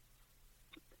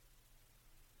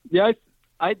 Yeah,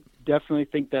 I definitely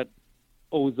think that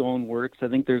ozone works. I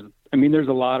think there's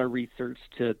a lot of research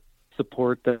to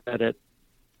support that it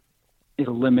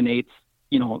eliminates,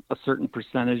 a certain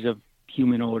percentage of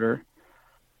human odor.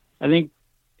 I think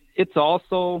it's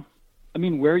also,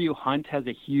 where you hunt has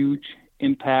a huge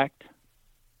impact.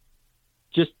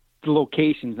 Just the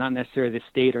locations, not necessarily the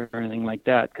state or anything like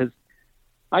that. Because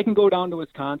I can go down to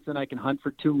Wisconsin, I can hunt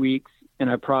for 2 weeks, and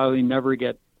I probably never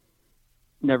get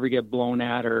blown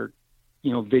at or,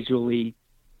 visually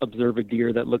observe a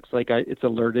deer that looks like it's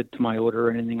alerted to my odor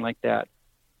or anything like that.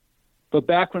 But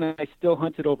back when I still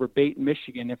hunted over bait in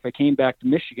Michigan, if I came back to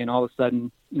Michigan, all of a sudden,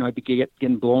 I'd be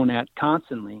getting blown at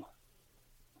constantly.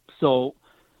 So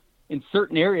in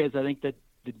certain areas, I think that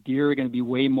the deer are going to be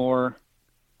way more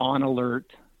on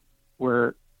alert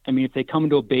where, if they come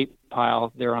into a bait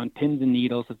pile, they're on pins and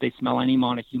needles. If they smell any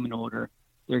amount of human odor,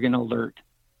 they're going to alert.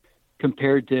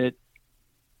 Compared to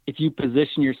if you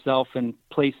position yourself in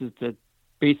places that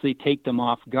basically take them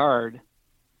off guard,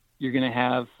 you're going to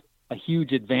have a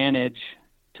huge advantage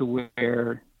to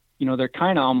where, they're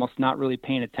kind of almost not really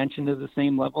paying attention to the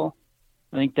same level.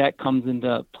 I think that comes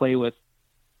into play with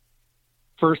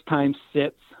first time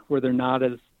sits where they're not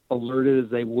as alerted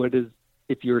as they would as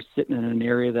if you're sitting in an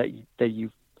area that you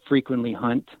frequently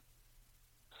hunt.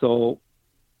 So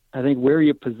I think where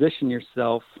you position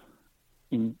yourself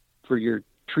for your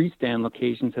tree stand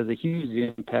locations has a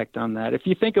huge impact on that. If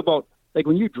you think about,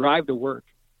 when you drive to work,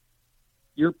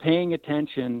 you're paying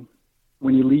attention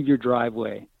when you leave your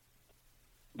driveway.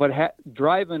 But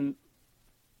driving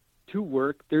to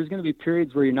work, there's going to be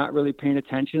periods where you're not really paying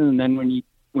attention, and then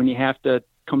when you have to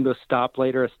come to a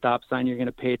stoplight or a stop sign, you're going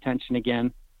to pay attention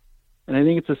again. And I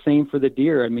think it's the same for the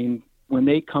deer. I mean, when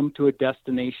they come to a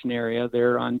destination area,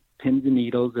 they're on pins and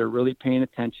needles. They're really paying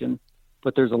attention.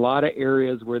 But there's a lot of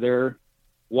areas where they're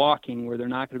walking where they're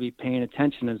not going to be paying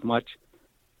attention as much.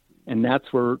 And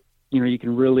that's where, you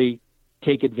can really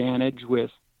take advantage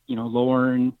with,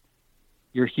 lowering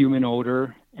your human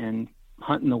odor and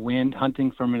hunting the wind,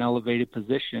 hunting from an elevated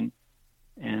position,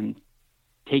 and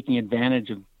taking advantage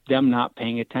of them not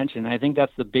paying attention. I think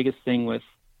that's the biggest thing with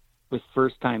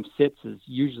first-time sits is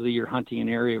usually you're hunting an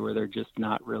area where they're just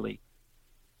not really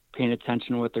paying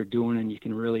attention to what they're doing, and you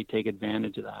can really take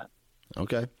advantage of that.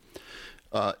 Okay.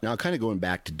 Now, kind of going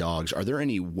back to dogs, are there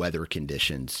any weather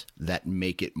conditions that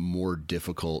make it more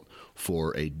difficult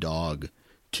for a dog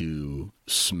to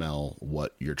smell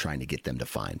what you're trying to get them to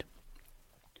find?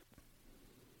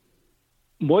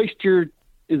 Moisture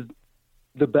is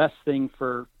the best thing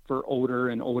for odor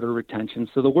and odor retention.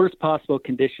 So the worst possible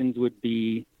conditions would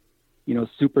be,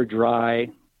 super dry,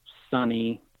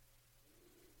 sunny,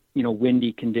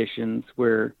 windy conditions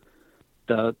where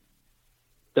the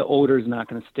odor is not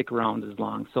going to stick around as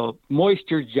long. So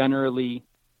moisture generally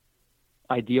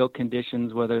ideal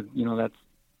conditions, whether, that's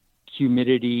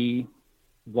humidity,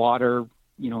 water,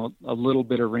 a little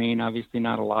bit of rain, obviously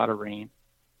not a lot of rain.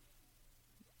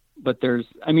 But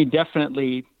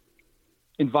definitely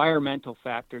environmental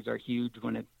factors are huge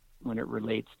when it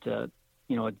relates to,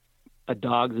 a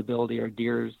dog's ability or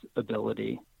deer's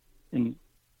ability. And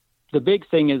the big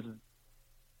thing is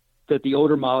that the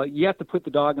odor molecule, you have to put the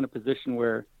dog in a position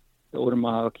where the odor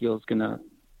molecule is going to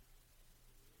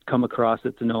come across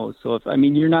its nose. So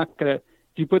you're not going to,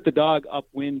 if you put the dog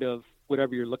upwind of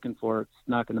whatever you're looking for, it's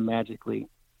not going to magically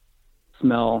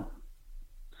smell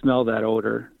that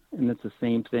odor. And it's the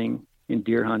same thing in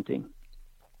deer hunting.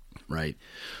 Right.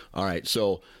 All right.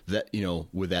 So that,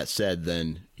 with that said,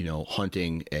 then,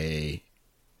 hunting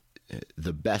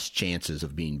the best chances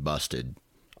of being busted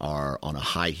are on a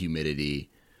high humidity,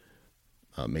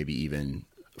 maybe even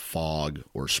fog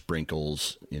or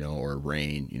sprinkles, or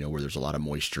rain, where there's a lot of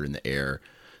moisture in the air.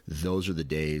 Those are the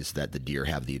days that the deer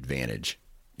have the advantage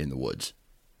in the woods.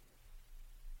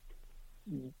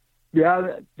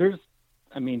 Yeah, there's,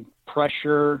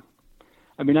 pressure.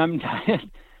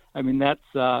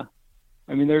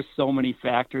 There's so many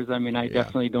factors. I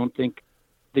definitely don't think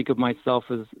of myself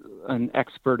as an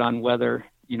expert on weather,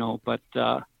 but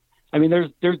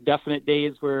there's definite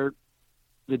days where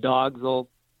the dogs will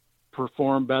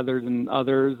perform better than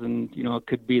others, and it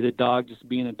could be the dog just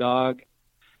being a dog.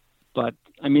 But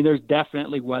there's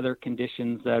definitely weather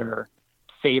conditions that are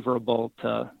favorable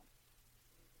to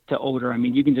odor.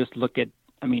 You can just look at,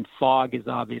 fog is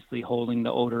obviously holding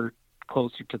the odor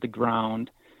closer to the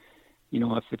ground.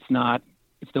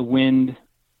 If the wind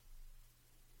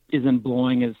isn't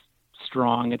blowing as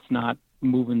strong, it's not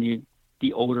moving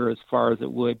the odor as far as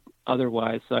it would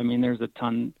otherwise. So, there's a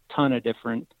ton of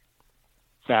different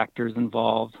factors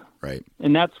involved. Right.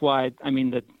 And that's why,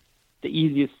 the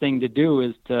easiest thing to do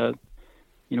is to,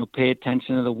 pay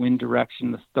attention to the wind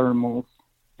direction, the thermals,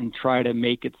 and try to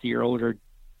make it so your odor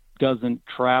doesn't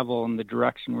travel in the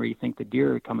direction where you think the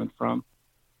deer are coming from.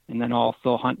 And then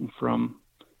also hunting from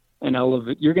an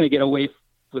you're going to get away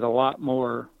with a lot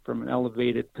more from an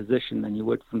elevated position than you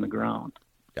would from the ground.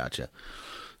 Gotcha.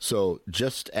 So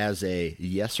just as a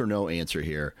yes or no answer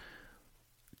here,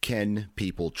 can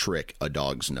people trick a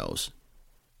dog's nose?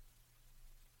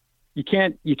 You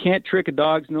can't trick a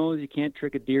dog's nose. You can't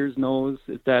trick a deer's nose.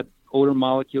 If that odor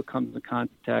molecule comes in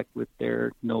contact with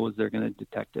their nose, they're going to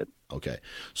detect it. Okay.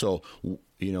 So,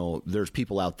 there's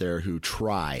people out there who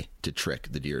try to trick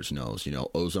the deer's nose.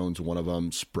 Ozone's one of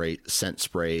them. Scent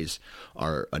sprays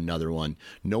are another one.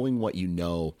 Knowing what you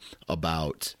know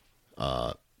about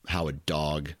how a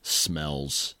dog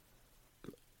smells,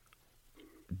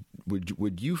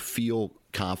 would you feel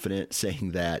confident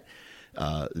saying that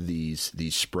these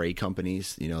spray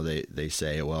companies, they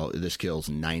say, well, this kills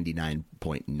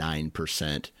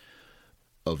 99.9%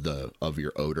 of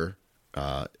your odor?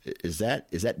 Is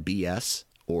that BS,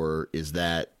 or is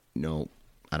that, I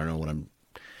don't know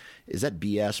is that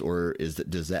BS, or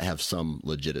does that have some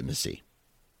legitimacy?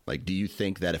 Like, do you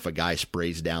think that if a guy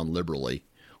sprays down liberally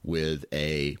with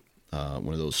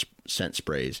one of those scent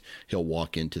sprays, he'll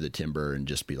walk into the timber and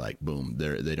just be like, boom,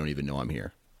 they don't even know I'm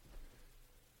here?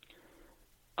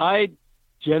 I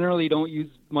generally don't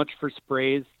use much for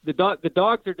sprays. The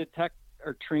dogs are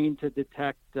trained to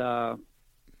detect.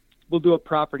 We'll do a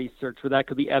property search where that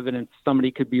could be evidence.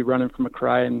 Somebody could be running from a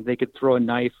cry and they could throw a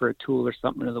knife or a tool or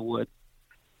something into the woods.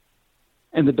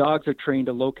 And the dogs are trained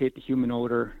to locate the human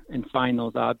odor and find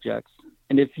those objects.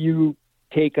 And if you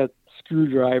take a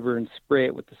screwdriver and spray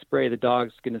it with the spray, the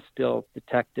dog's going to still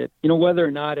detect it. Whether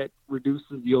or not it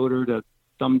reduces the odor to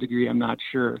some degree, I'm not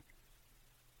sure.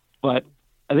 But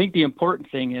I think the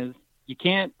important thing is you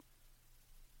can't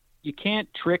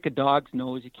trick a dog's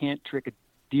nose. You can't trick a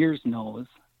deer's nose.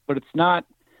 But it's not,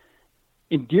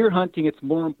 in deer hunting, it's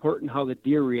more important how the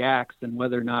deer reacts than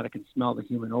whether or not it can smell the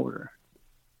human odor.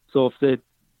 So if the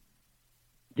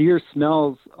deer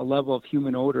smells a level of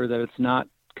human odor that it's not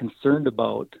concerned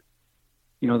about,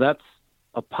 that's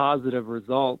a positive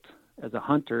result as a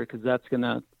hunter, because that's going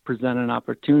to present an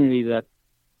opportunity that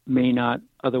may not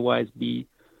otherwise be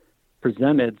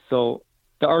presented. So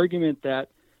the argument that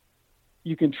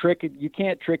you can't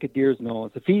trick a deer's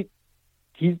nose. If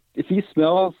he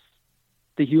smells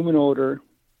the human odor,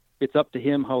 it's up to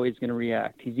him how he's going to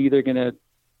react. He's either going to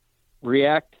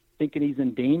react thinking he's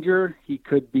in danger. He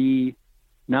could be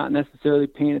not necessarily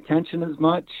paying attention as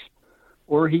much,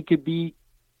 or he could be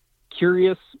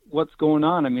curious what's going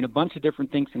on. I mean, a bunch of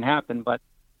different things can happen, but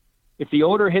if the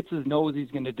odor hits his nose, he's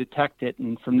going to detect it,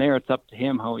 and from there, it's up to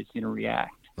him how he's going to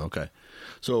react. Okay.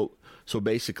 So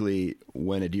basically,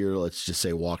 when a deer, let's just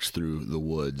say, walks through the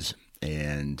woods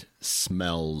and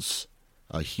smells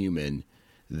a human,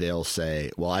 they'll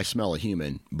say, well, I smell a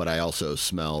human, but I also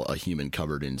smell a human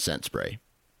covered in scent spray,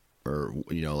 or,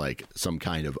 like some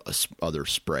kind of other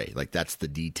spray. Like, that's the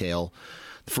detail.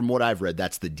 From what I've read,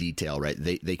 that's the detail, right?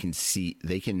 They can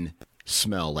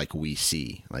smell like we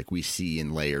see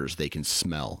in layers. They can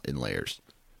smell in layers.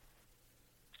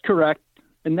 Correct.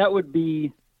 And that would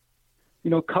be,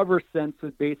 cover sense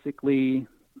would basically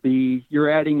be, you're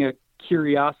adding a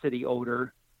curiosity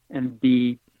odor, and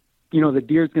the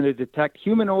deer's going to detect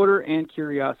human odor and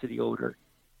curiosity odor.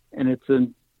 And it's a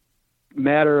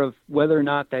matter of whether or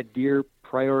not that deer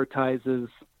prioritizes,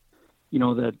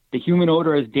 the human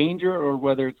odor as danger, or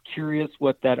whether it's curious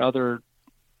what that other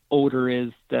odor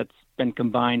is that's been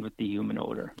combined with the human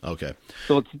odor. Okay.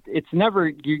 So it's never,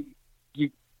 you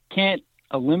can't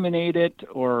eliminate it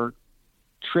or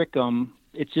trick them.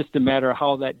 It's just a matter of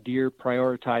how that deer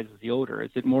prioritizes the odor.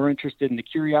 Is it more interested in the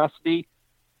curiosity?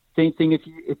 Same thing if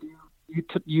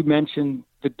you mentioned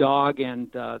the dog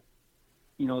and the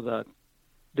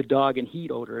dog and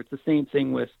heat odor. It's the same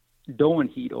thing with doe and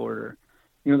heat odor.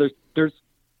 There's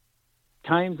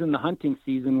times in the hunting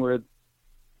season where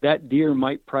that deer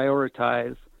might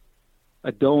prioritize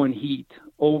a doe and heat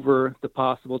over the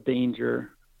possible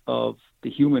danger of the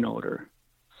human odor.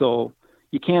 So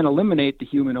you can't eliminate the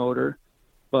human odor,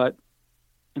 but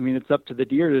I mean, it's up to the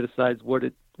deer to decide what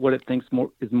it thinks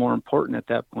is more important at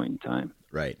that point in time.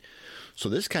 Right. So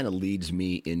this kind of leads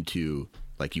me into,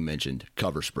 like you mentioned,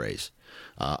 cover sprays.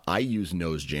 I use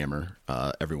Nose Jammer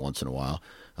every once in a while,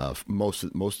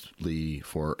 mostly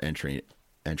for entry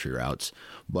routes.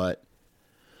 But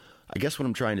I guess what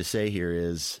I'm trying to say here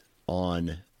is,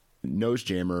 on Nose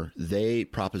Jammer, they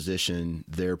proposition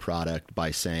their product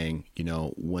by saying,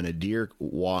 when a deer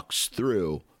walks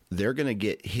through, they're going to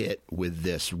get hit with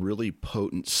this really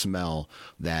potent smell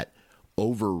that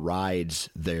overrides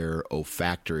their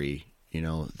olfactory,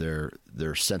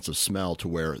 their sense of smell, to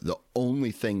where the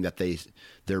only thing that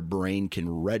their brain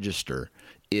can register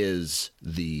is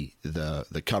the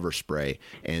cover spray,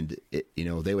 and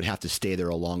they would have to stay there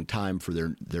a long time for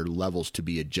their levels to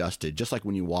be adjusted, just like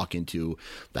when you walk into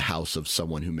the house of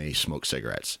someone who may smoke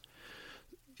cigarettes.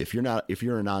 If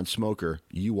you're a non-smoker,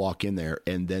 you walk in there,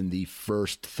 and then the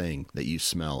first thing that you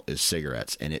smell is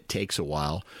cigarettes, and it takes a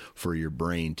while for your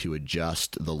brain to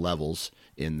adjust the levels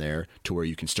in there to where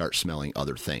you can start smelling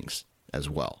other things as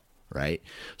well, right?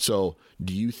 So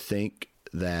do you think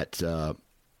that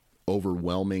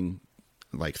overwhelming,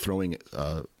 like throwing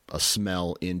a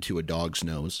smell into a dog's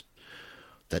nose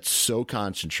that's so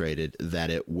concentrated that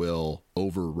it will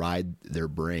override their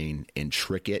brain and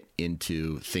trick it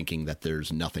into thinking that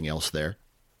there's nothing else there?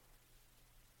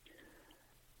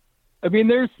 I mean,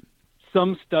 there's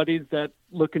some studies that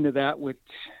look into that, which,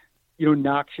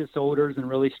 noxious odors and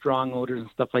really strong odors and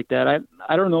stuff like that.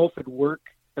 I don't know if it'd work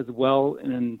as well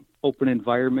in an open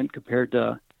environment compared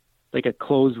to like a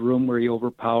closed room where you're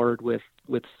overpowered with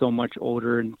so much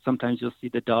odor. And sometimes you'll see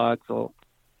the dogs will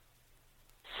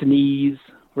sneeze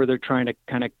where they're trying to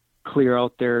kind of clear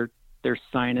out their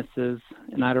sinuses.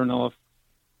 And I don't know if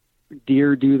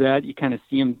deer do that. You kind of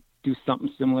see them do something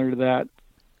similar to that.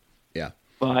 Yeah.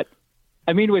 But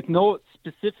I mean,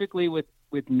 specifically with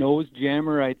Nose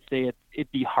Jammer, I'd say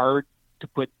it'd be hard to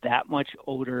put that much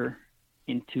odor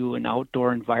into an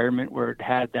outdoor environment where it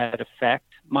had that effect.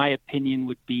 My opinion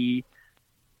would be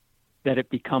that it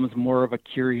becomes more of a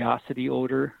curiosity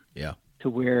odor. Yeah. To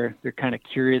where they're kind of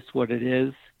curious what it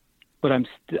is. But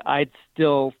I'd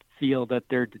still feel that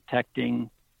they're detecting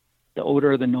the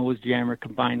odor of the nose jammer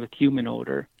combined with human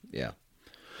odor. Yeah.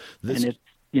 And it's,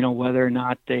 whether or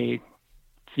not they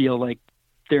feel like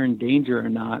they're in danger or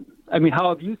not. I mean, how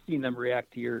have you seen them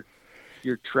react to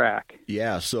your track?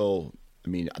 Yeah. So, I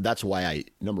mean, that's why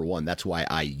that's why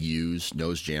I use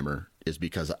nose jammer, is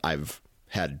because I've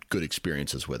had good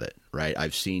experiences with it, right?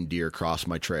 I've seen deer cross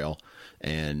my trail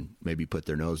and maybe put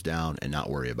their nose down and not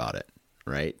worry about it,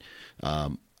 right?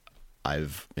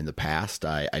 In the past,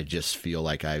 I just feel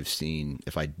like I've seen,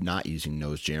 if I'm not using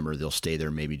nose jammer, they'll stay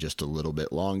there maybe just a little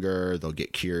bit longer. They'll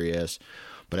get curious.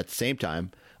 But at the same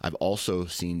time, I've also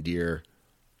seen deer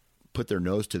put their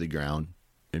nose to the ground,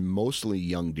 and mostly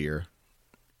young deer,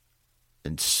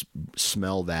 and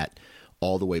smell that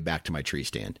all the way back to my tree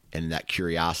stand. And that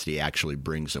curiosity actually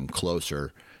brings them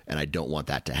closer, and I don't want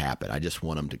that to happen. I just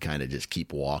want them to kind of just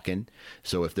keep walking.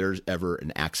 So if there's ever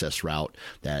an access route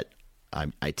that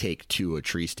I take to a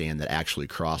tree stand that actually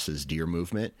crosses deer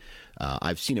movement,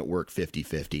 I've seen it work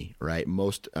 50-50, right?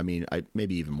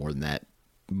 Maybe even more than that.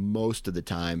 Most of the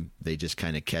time, they just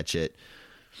kind of catch it,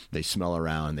 they smell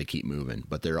around, and they keep moving.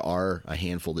 But there are a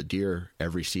handful of deer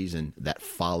every season that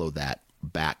follow that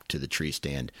back to the tree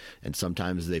stand, and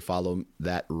sometimes they follow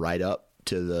that right up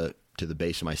to the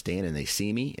base of my stand, and they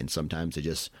see me, and sometimes they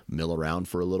just mill around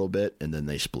for a little bit, and then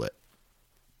they split.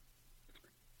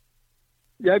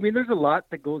 Yeah, I mean, there's a lot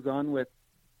that goes on with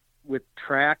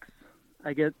tracks.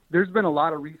 I guess there's been a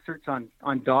lot of research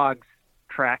on dogs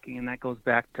tracking, and that goes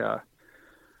back to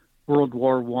World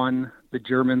War I. The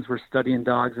Germans were studying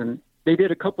dogs, and they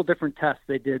did a couple different tests.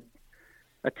 They did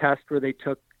a test where they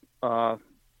took a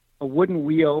wooden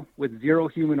wheel with zero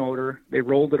human odor. They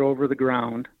rolled it over the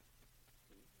ground,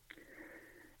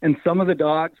 and some of the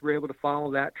dogs were able to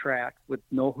follow that track with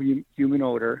no human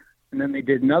odor. And then they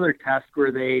did another test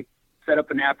where they set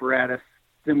up an apparatus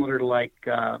similar to like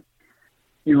a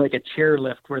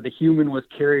chairlift, where the human was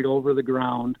carried over the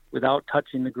ground without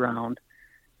touching the ground,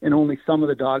 and only some of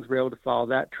the dogs were able to follow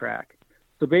that track.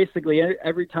 So basically,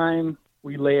 every time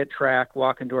we lay a track,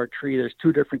 walk into our tree, there's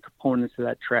two different components to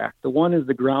that track. The one is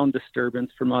the ground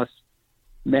disturbance from us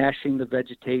mashing the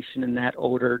vegetation, and that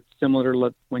odor, similar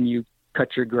to when you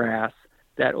cut your grass,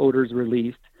 that odor is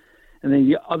released. And then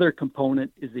the other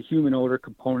component is the human odor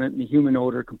component, and the human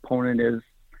odor component is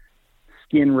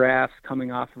skin rafts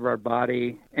coming off of our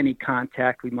body, any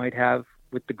contact we might have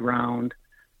with the ground.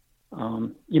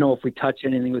 If we touch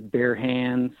anything with bare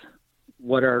hands,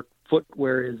 what our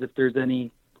footwear is, if there's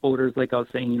any odors, like I was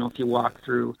saying, if you walk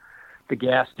through the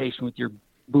gas station with your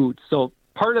boots. So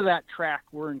part of that track,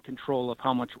 we're in control of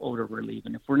how much odor we're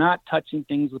leaving. If we're not touching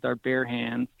things with our bare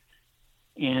hands,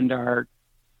 and our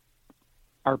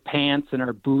pants and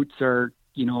our boots are,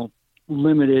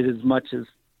 limited as much as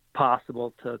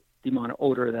possible to the amount of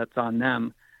odor that's on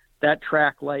them, that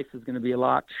track life is going to be a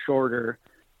lot shorter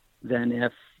than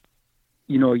if,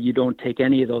 you don't take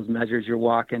any of those measures. You're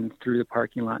walking through the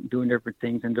parking lot and doing different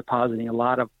things and depositing a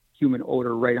lot of human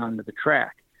odor right onto the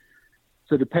track.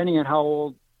 So depending on how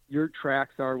old your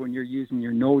tracks are when you're using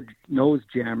your nose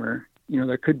jammer,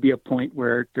 there could be a point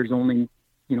where there's only,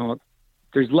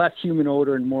 there's less human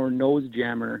odor and more nose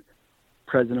jammer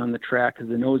present on the track, because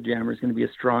the nose jammer is going to be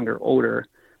a stronger odor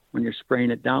when you're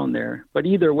spraying it down there. But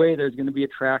either way, there's going to be a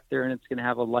track there, and it's going to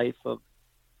have a life of,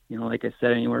 like I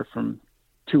said, anywhere from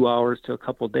 2 hours to a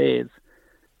couple of days,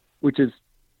 which is,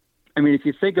 if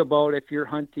you think about, if you're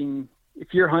hunting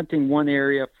one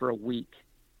area for a week,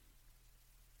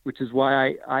 which is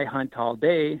why I hunt all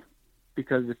day,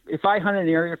 because if I hunt an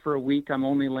area for a week, I'm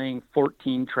only laying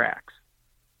 14 tracks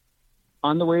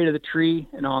on the way to the tree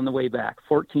and on the way back,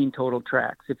 14 total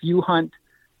tracks. If you hunt,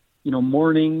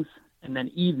 mornings and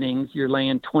then evenings, you're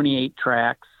laying 28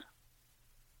 tracks.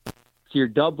 So you're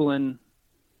doubling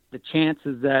the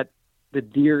chances that the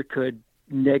deer could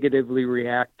negatively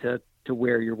react to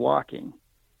where you're walking,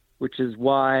 which is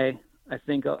why I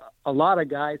think a lot of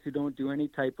guys who don't do any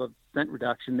type of scent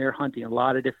reduction, they're hunting a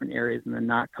lot of different areas and then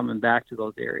not coming back to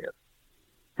those areas.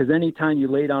 Because anytime you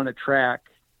lay down a track,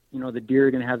 the deer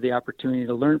are going to have the opportunity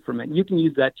to learn from it. And you can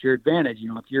use that to your advantage.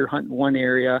 If you're hunting one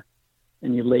area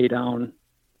and you lay down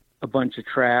a bunch of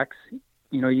tracks,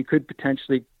 you could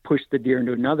potentially push the deer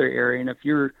into another area. And if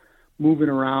you're moving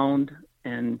around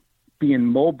and being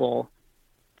mobile,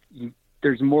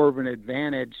 there's more of an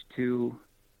advantage to,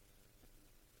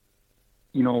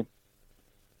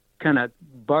 kind of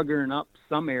buggering up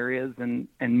some areas and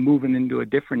moving into a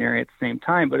different area at the same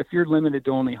time. But if you're limited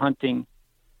to only hunting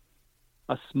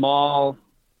a small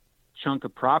chunk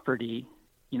of property,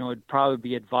 it'd probably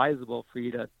be advisable for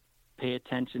you to pay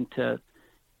attention to,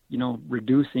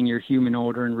 reducing your human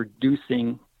odor and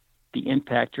reducing the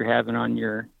impact you're having on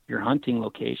your hunting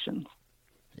locations.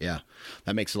 Yeah,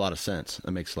 that makes a lot of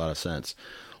sense.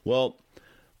 Well,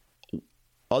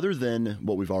 other than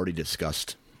what we've already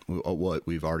discussed, what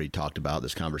we've already talked about,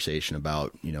 this conversation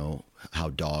about, how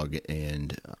a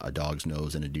dog's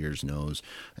nose and a deer's nose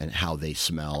and how they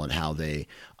smell and how they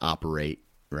operate,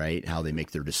 right? How they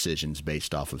make their decisions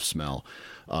based off of smell.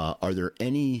 Is there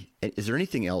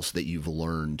anything else that you've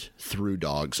learned through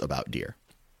dogs about deer?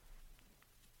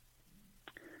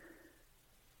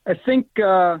 I think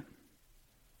the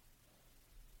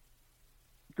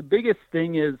biggest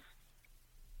thing is,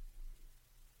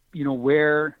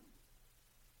 where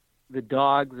the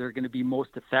dogs are going to be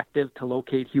most effective to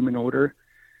locate human odor.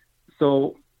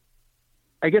 So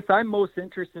I guess I'm most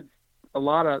interested, a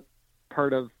lot of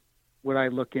part of what I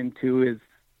look into is,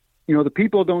 the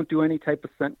people don't do any type of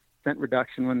scent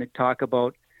reduction when they talk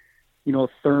about,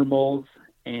 thermals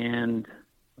and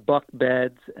buck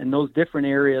beds and those different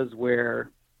areas where,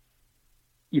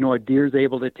 a deer is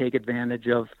able to take advantage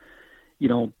of,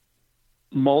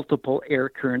 multiple air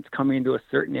currents coming into a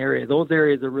certain area. Those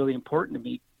areas are really important to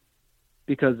me,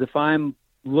 because if I'm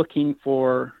looking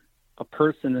for a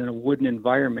person in a wooden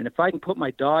environment, if I can put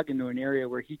my dog into an area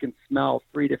where he can smell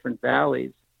 3 different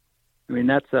valleys,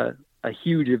 that's a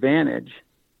huge advantage.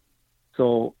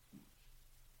 So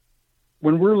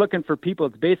when we're looking for people,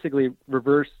 it's basically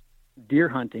reverse deer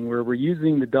hunting, where we're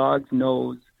using the dog's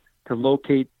nose to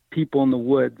locate people in the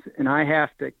woods. And I have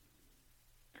to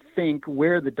think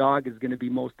where the dog is going to be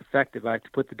most effective. I have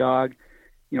to put the dog,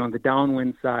 on the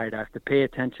downwind side. I have to pay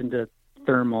attention to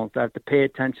thermals. I have to pay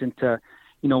attention to,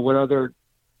 what other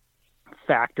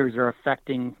factors are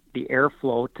affecting the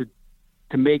airflow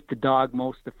to make the dog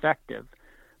most effective.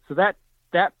 So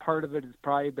that part of it has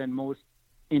probably been most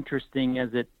interesting as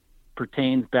it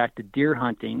pertains back to deer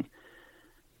hunting,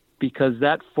 because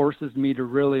that forces me to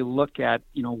really look at,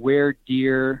 where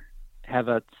deer have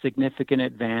a significant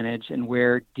advantage and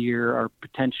where deer are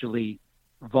potentially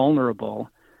vulnerable,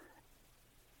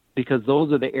 because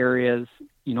those are the areas,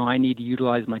 I need to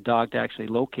utilize my dog to actually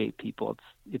locate people.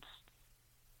 It's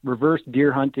reverse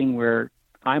deer hunting, where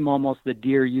I'm almost the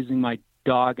deer using my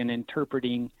dog and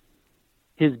interpreting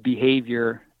his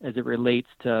behavior as it relates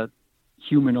to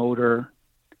human odor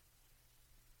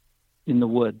in the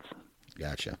woods.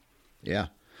 Gotcha. Yeah,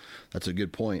 that's a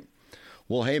good point.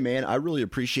 Well, hey, man, I really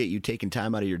appreciate you taking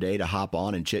time out of your day to hop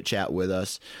on and chit-chat with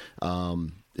us.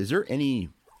 Is there any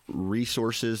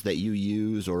resources that you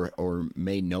use or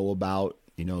may know about,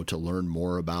 to learn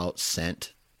more about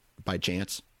scent by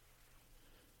chance?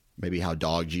 Maybe how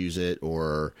dogs use it,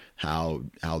 or how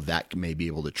that may be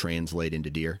able to translate into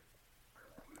deer?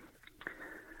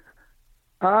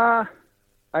 I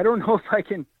don't know if I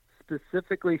can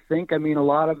specifically think. A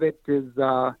lot of it is,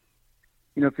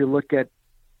 if you look at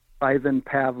Ivan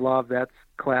Pavlov, that's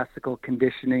classical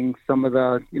conditioning. Some of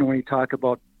the, when you talk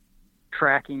about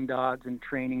tracking dogs and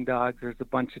training dogs, there's a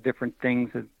bunch of different things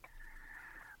and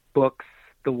books.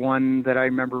 The one that I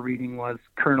remember reading was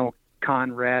Colonel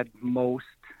Conrad Most,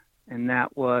 and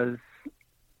that was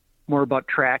more about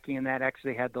tracking, and that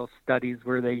actually had those studies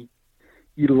where they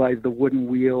utilized the wooden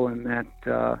wheel and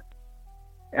that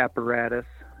apparatus.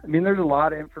 There's a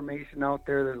lot of information out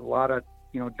there. There's a lot of,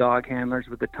 dog handlers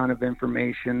with a ton of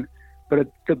information. But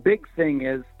the big thing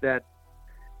is that,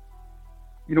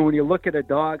 when you look at a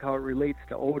dog, how it relates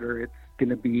to odor, it's going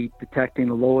to be detecting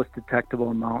the lowest detectable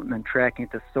amount and then tracking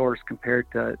it to source, compared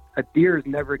to a deer is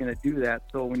never going to do that.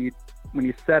 So when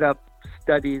you set up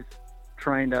studies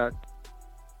trying to,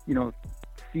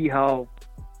 see how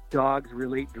dogs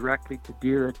relate directly to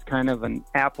deer, it's kind of an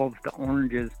apples to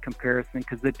oranges comparison,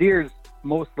 because the deer's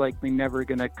most likely never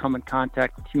going to come in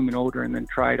contact with human odor and then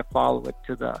try to follow it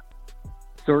to the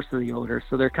source of the odor.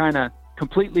 So they're kind of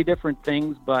completely different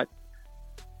things, but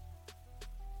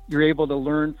you're able to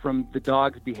learn from the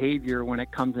dog's behavior when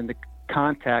it comes into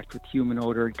contact with human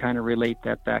odor and kind of relate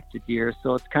that back to deer.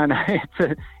 So it's kind of,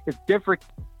 it's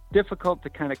difficult to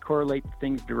kind of correlate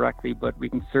things directly, but we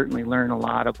can certainly learn a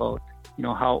lot about,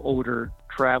 how odor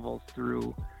travels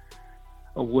through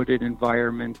a wooded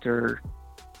environment, or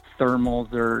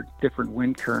thermals, or different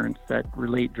wind currents that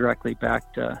relate directly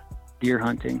back to deer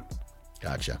hunting.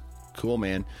 Gotcha. Cool,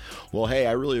 man. Well, hey,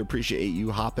 I really appreciate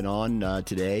you hopping on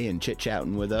today and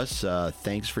chit-chatting with us.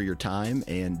 Thanks for your time,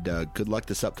 and good luck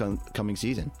this upcoming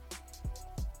season.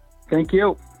 Thank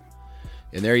you.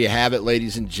 And there you have it,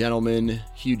 ladies and gentlemen.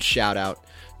 Huge shout out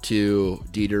to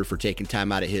Dieter for taking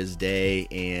time out of his day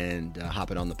and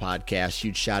hopping on the podcast.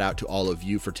 Huge shout out to all of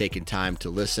you for taking time to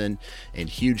listen, and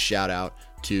huge shout out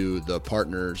to the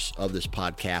partners of this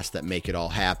podcast that make it all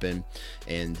happen.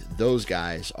 And those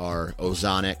guys are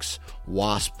Ozonics,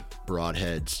 Wasp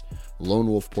Broadheads, Lone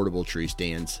Wolf Portable Tree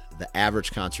Stands, The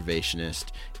Average Conservationist,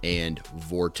 and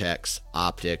Vortex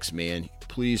Optics. Man,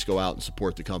 please go out and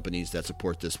support the companies that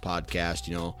support this podcast.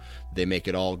 You know, they make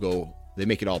it all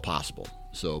possible.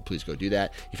 So please go do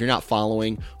that. If you're not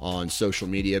following on social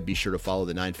media, be sure to follow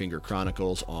the Nine Finger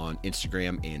Chronicles on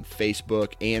Instagram and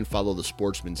Facebook, and follow the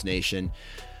Sportsman's Nation.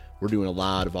 We're doing a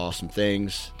lot of awesome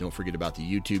things. Don't forget about the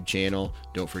YouTube channel.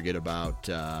 Don't forget about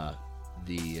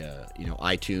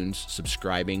iTunes,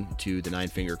 subscribing to the Nine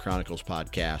Finger Chronicles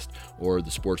podcast or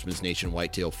the Sportsman's Nation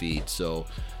Whitetail feed. So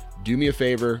do me a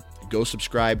favor, go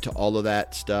subscribe to all of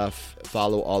that stuff,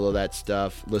 follow all of that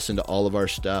stuff, listen to all of our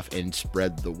stuff, and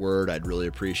spread the word. I'd really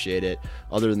appreciate it.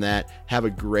 Other than that, have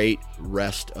a great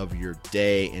rest of your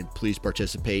day, and please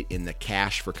participate in the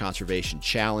Cash for Conservation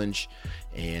Challenge.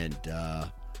 And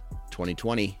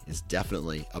 2020 is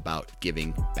definitely about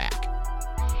giving back.